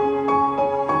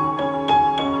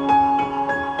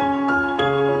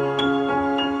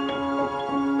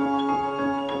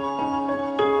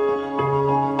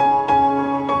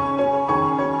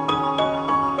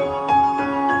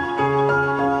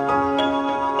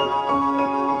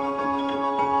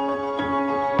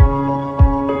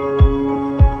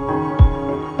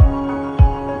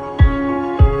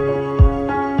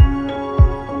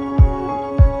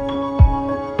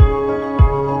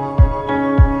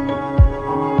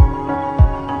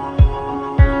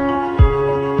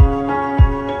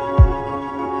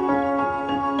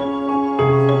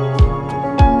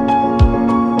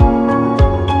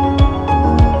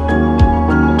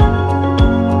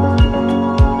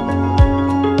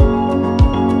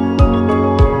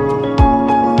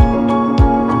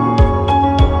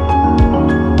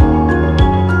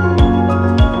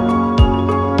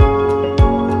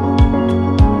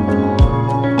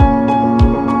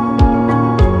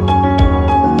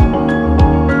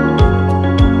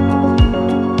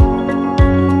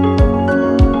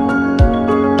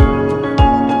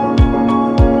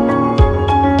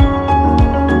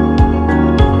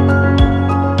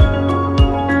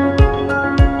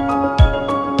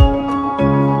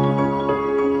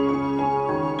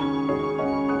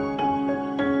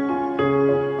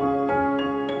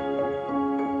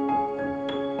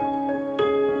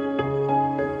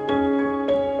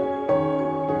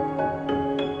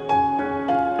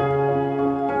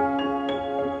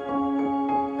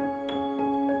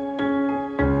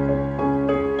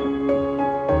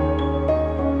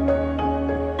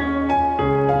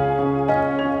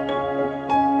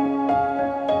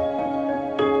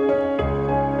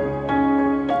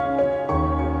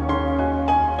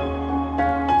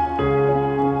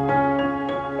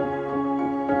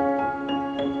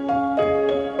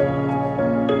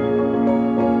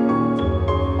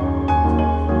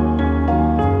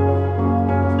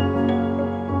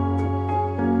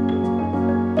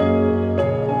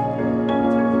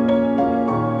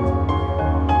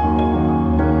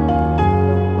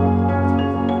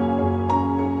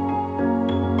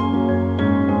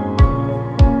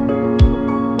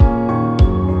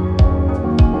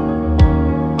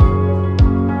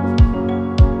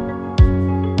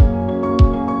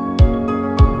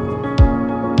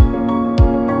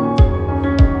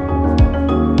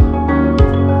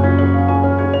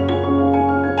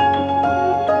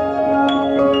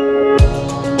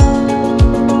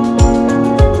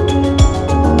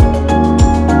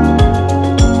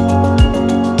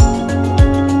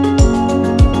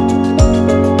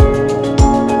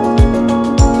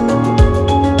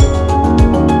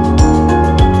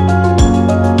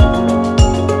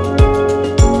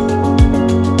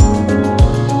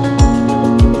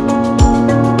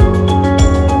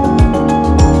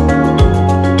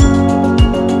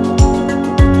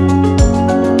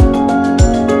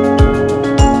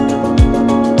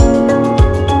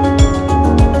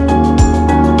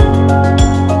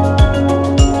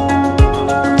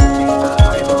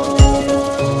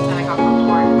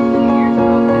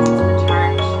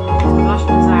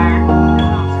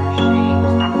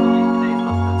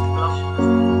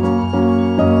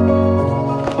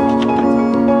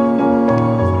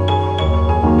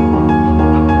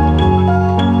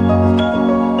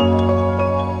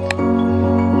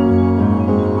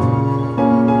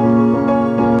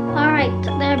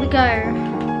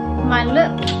 my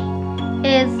look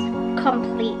is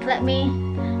complete. Let me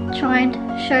try and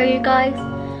show you guys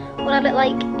what I look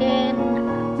like in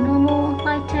normal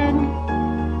lighting.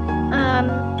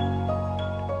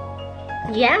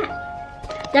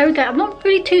 Yeah, there we go. I'm not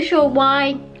really too sure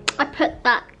why I put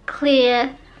that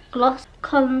clear gloss,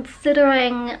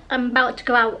 considering I'm about to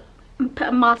go out and put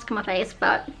a mask on my face,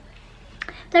 but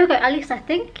there we go. At least I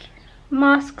think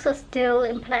masks are still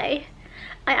in play.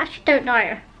 I actually don't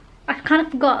know. I kind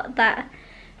of forgot that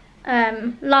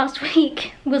last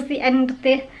week was the end of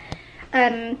the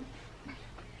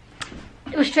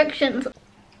restrictions.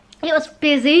 It was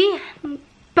busy,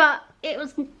 but it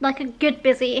was like a good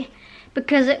busy,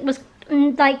 because it was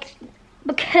like,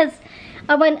 because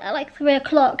I went at like 3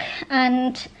 o'clock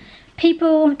and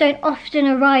people don't often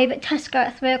arrive at Tesco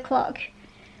at 3 o'clock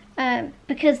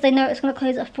because they know it's going to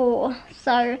close at 4.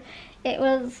 So it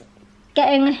was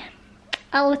getting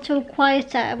a little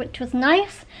quieter, which was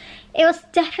nice. It was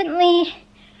definitely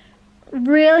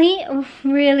really,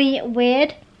 really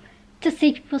weird to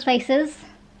see people's faces,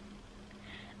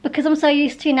 because I'm so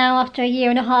used to now, after a year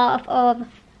and a half of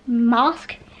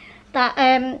mask, that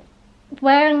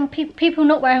people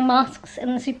not wearing masks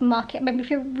in the supermarket made me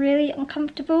feel really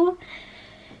uncomfortable.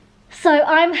 So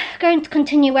I'm going to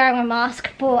continue wearing a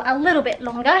mask for a little bit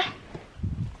longer.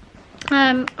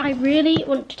 I really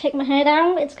want to take my hair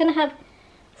down. It's going to have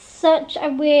such a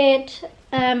weird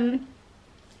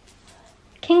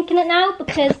kink in it now,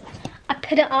 because I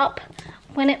put it up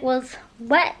when it was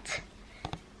wet.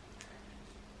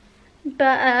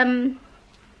 But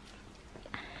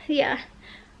yeah,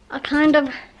 I kind of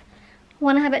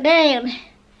want to have it down.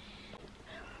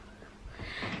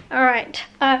 Alright,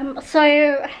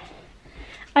 so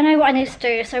I know what I need to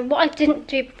do. So what I didn't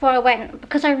do before I went,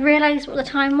 because I realised what the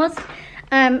time was,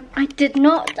 I did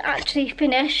not actually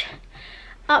finish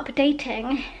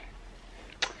updating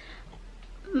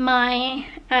my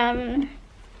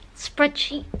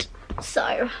spreadsheet.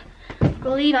 So I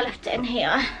believe I left it in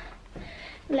here.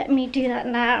 Let me do that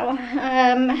now.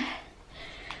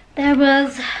 There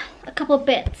was a couple of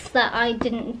bits that I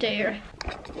didn't do.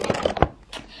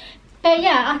 But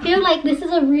yeah, I feel like this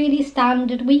is a really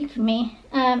standard week for me.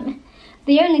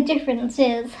 The only difference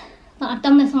is that I've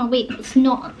done this on a week that's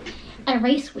not a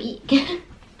race week,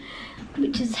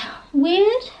 which is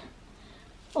weird.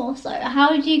 Also,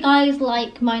 how do you guys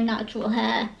like my natural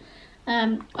hair?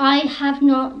 I have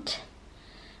not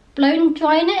blow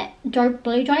dried it,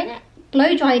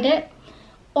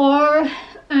 or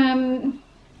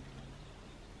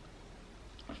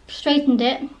straightened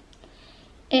it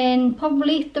in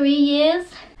probably 3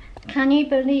 years. Can you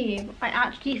believe I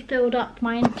actually filled up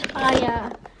my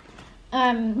entire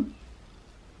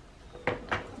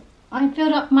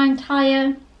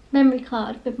memory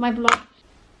card with my vlog.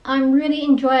 I'm really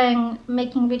enjoying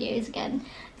making videos again.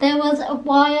 There was a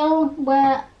while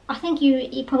where, I think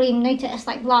you probably noticed,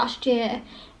 like last year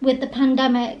with the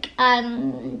pandemic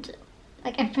and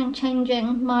like everything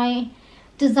changing, my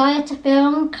desire to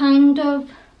film kind of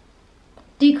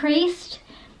decreased.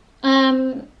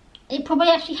 It probably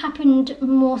actually happened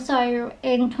more so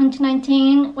in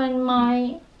 2019 when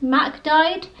my Mac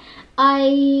died.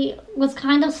 I was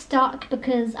kind of stuck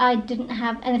because I didn't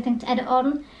have anything to edit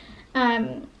on,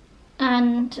 and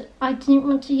I didn't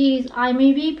want to use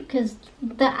iMovie because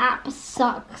the app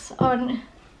sucks on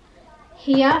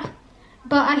here.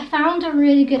 But I found a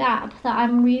really good app that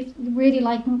I'm really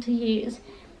liking to use,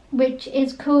 which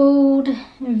is called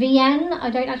VN. I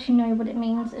don't actually know what it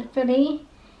means fully.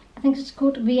 I think it's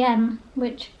called VN,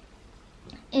 which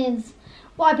is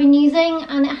what I've been using,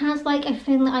 and it has like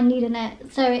everything that I need in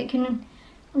it. So it can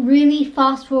really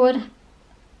fast forward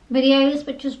videos,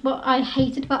 which is what I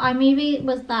hated about iMovie,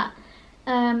 was that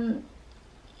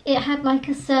it had like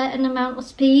a certain amount of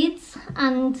speeds,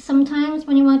 and sometimes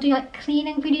when you want to do like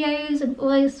cleaning videos and all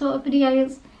those sort of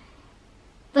videos,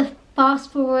 the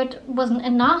fast forward wasn't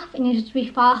enough. It needed to be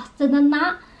faster than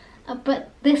that.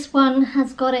 But this one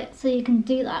has got it so you can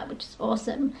do that, which is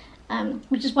awesome.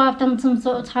 Which is why I've done some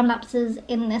sort of time lapses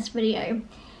in this video.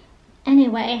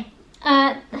 Anyway,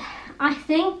 I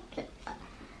think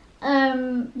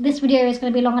this video is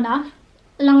going to be long enough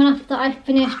that I've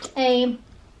finished a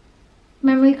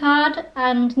memory card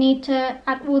and need to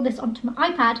add all this onto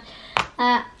my iPad.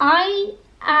 I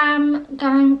am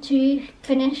going to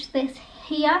finish this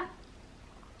here.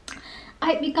 I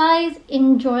hope you guys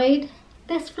enjoyed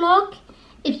this vlog.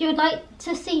 If you would like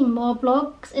to see more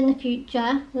vlogs in the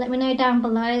future, let me know down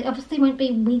below. It obviously won't be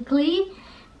weekly,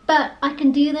 but I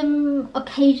can do them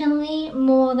occasionally,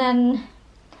 more than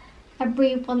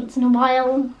every once in a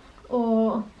while,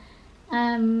 or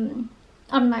I don't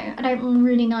know, I don't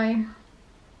really know.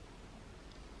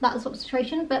 that sort of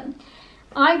situation. But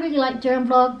I really like doing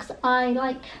vlogs. I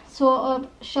like sort of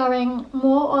showing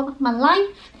more of my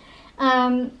life.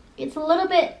 It's a little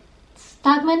bit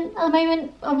stagnant at the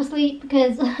moment, obviously,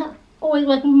 because always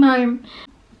working from home.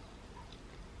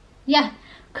 Yeah,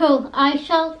 cool. I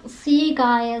shall see you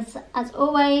guys as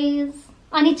always.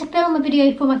 I need to film a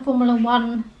video for my Formula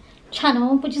 1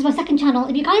 channel, which is my second channel.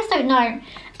 If you guys don't know,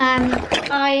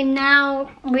 I now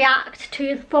react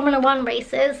to Formula 1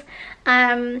 races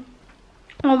on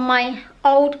my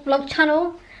old vlog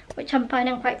channel, which I'm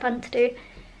finding quite fun to do.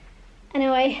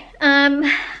 Anyway,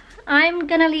 I'm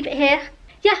gonna leave it here.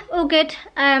 Yeah, all good.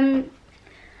 I'm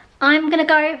gonna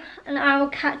go and I will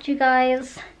catch you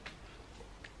guys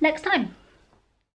next time.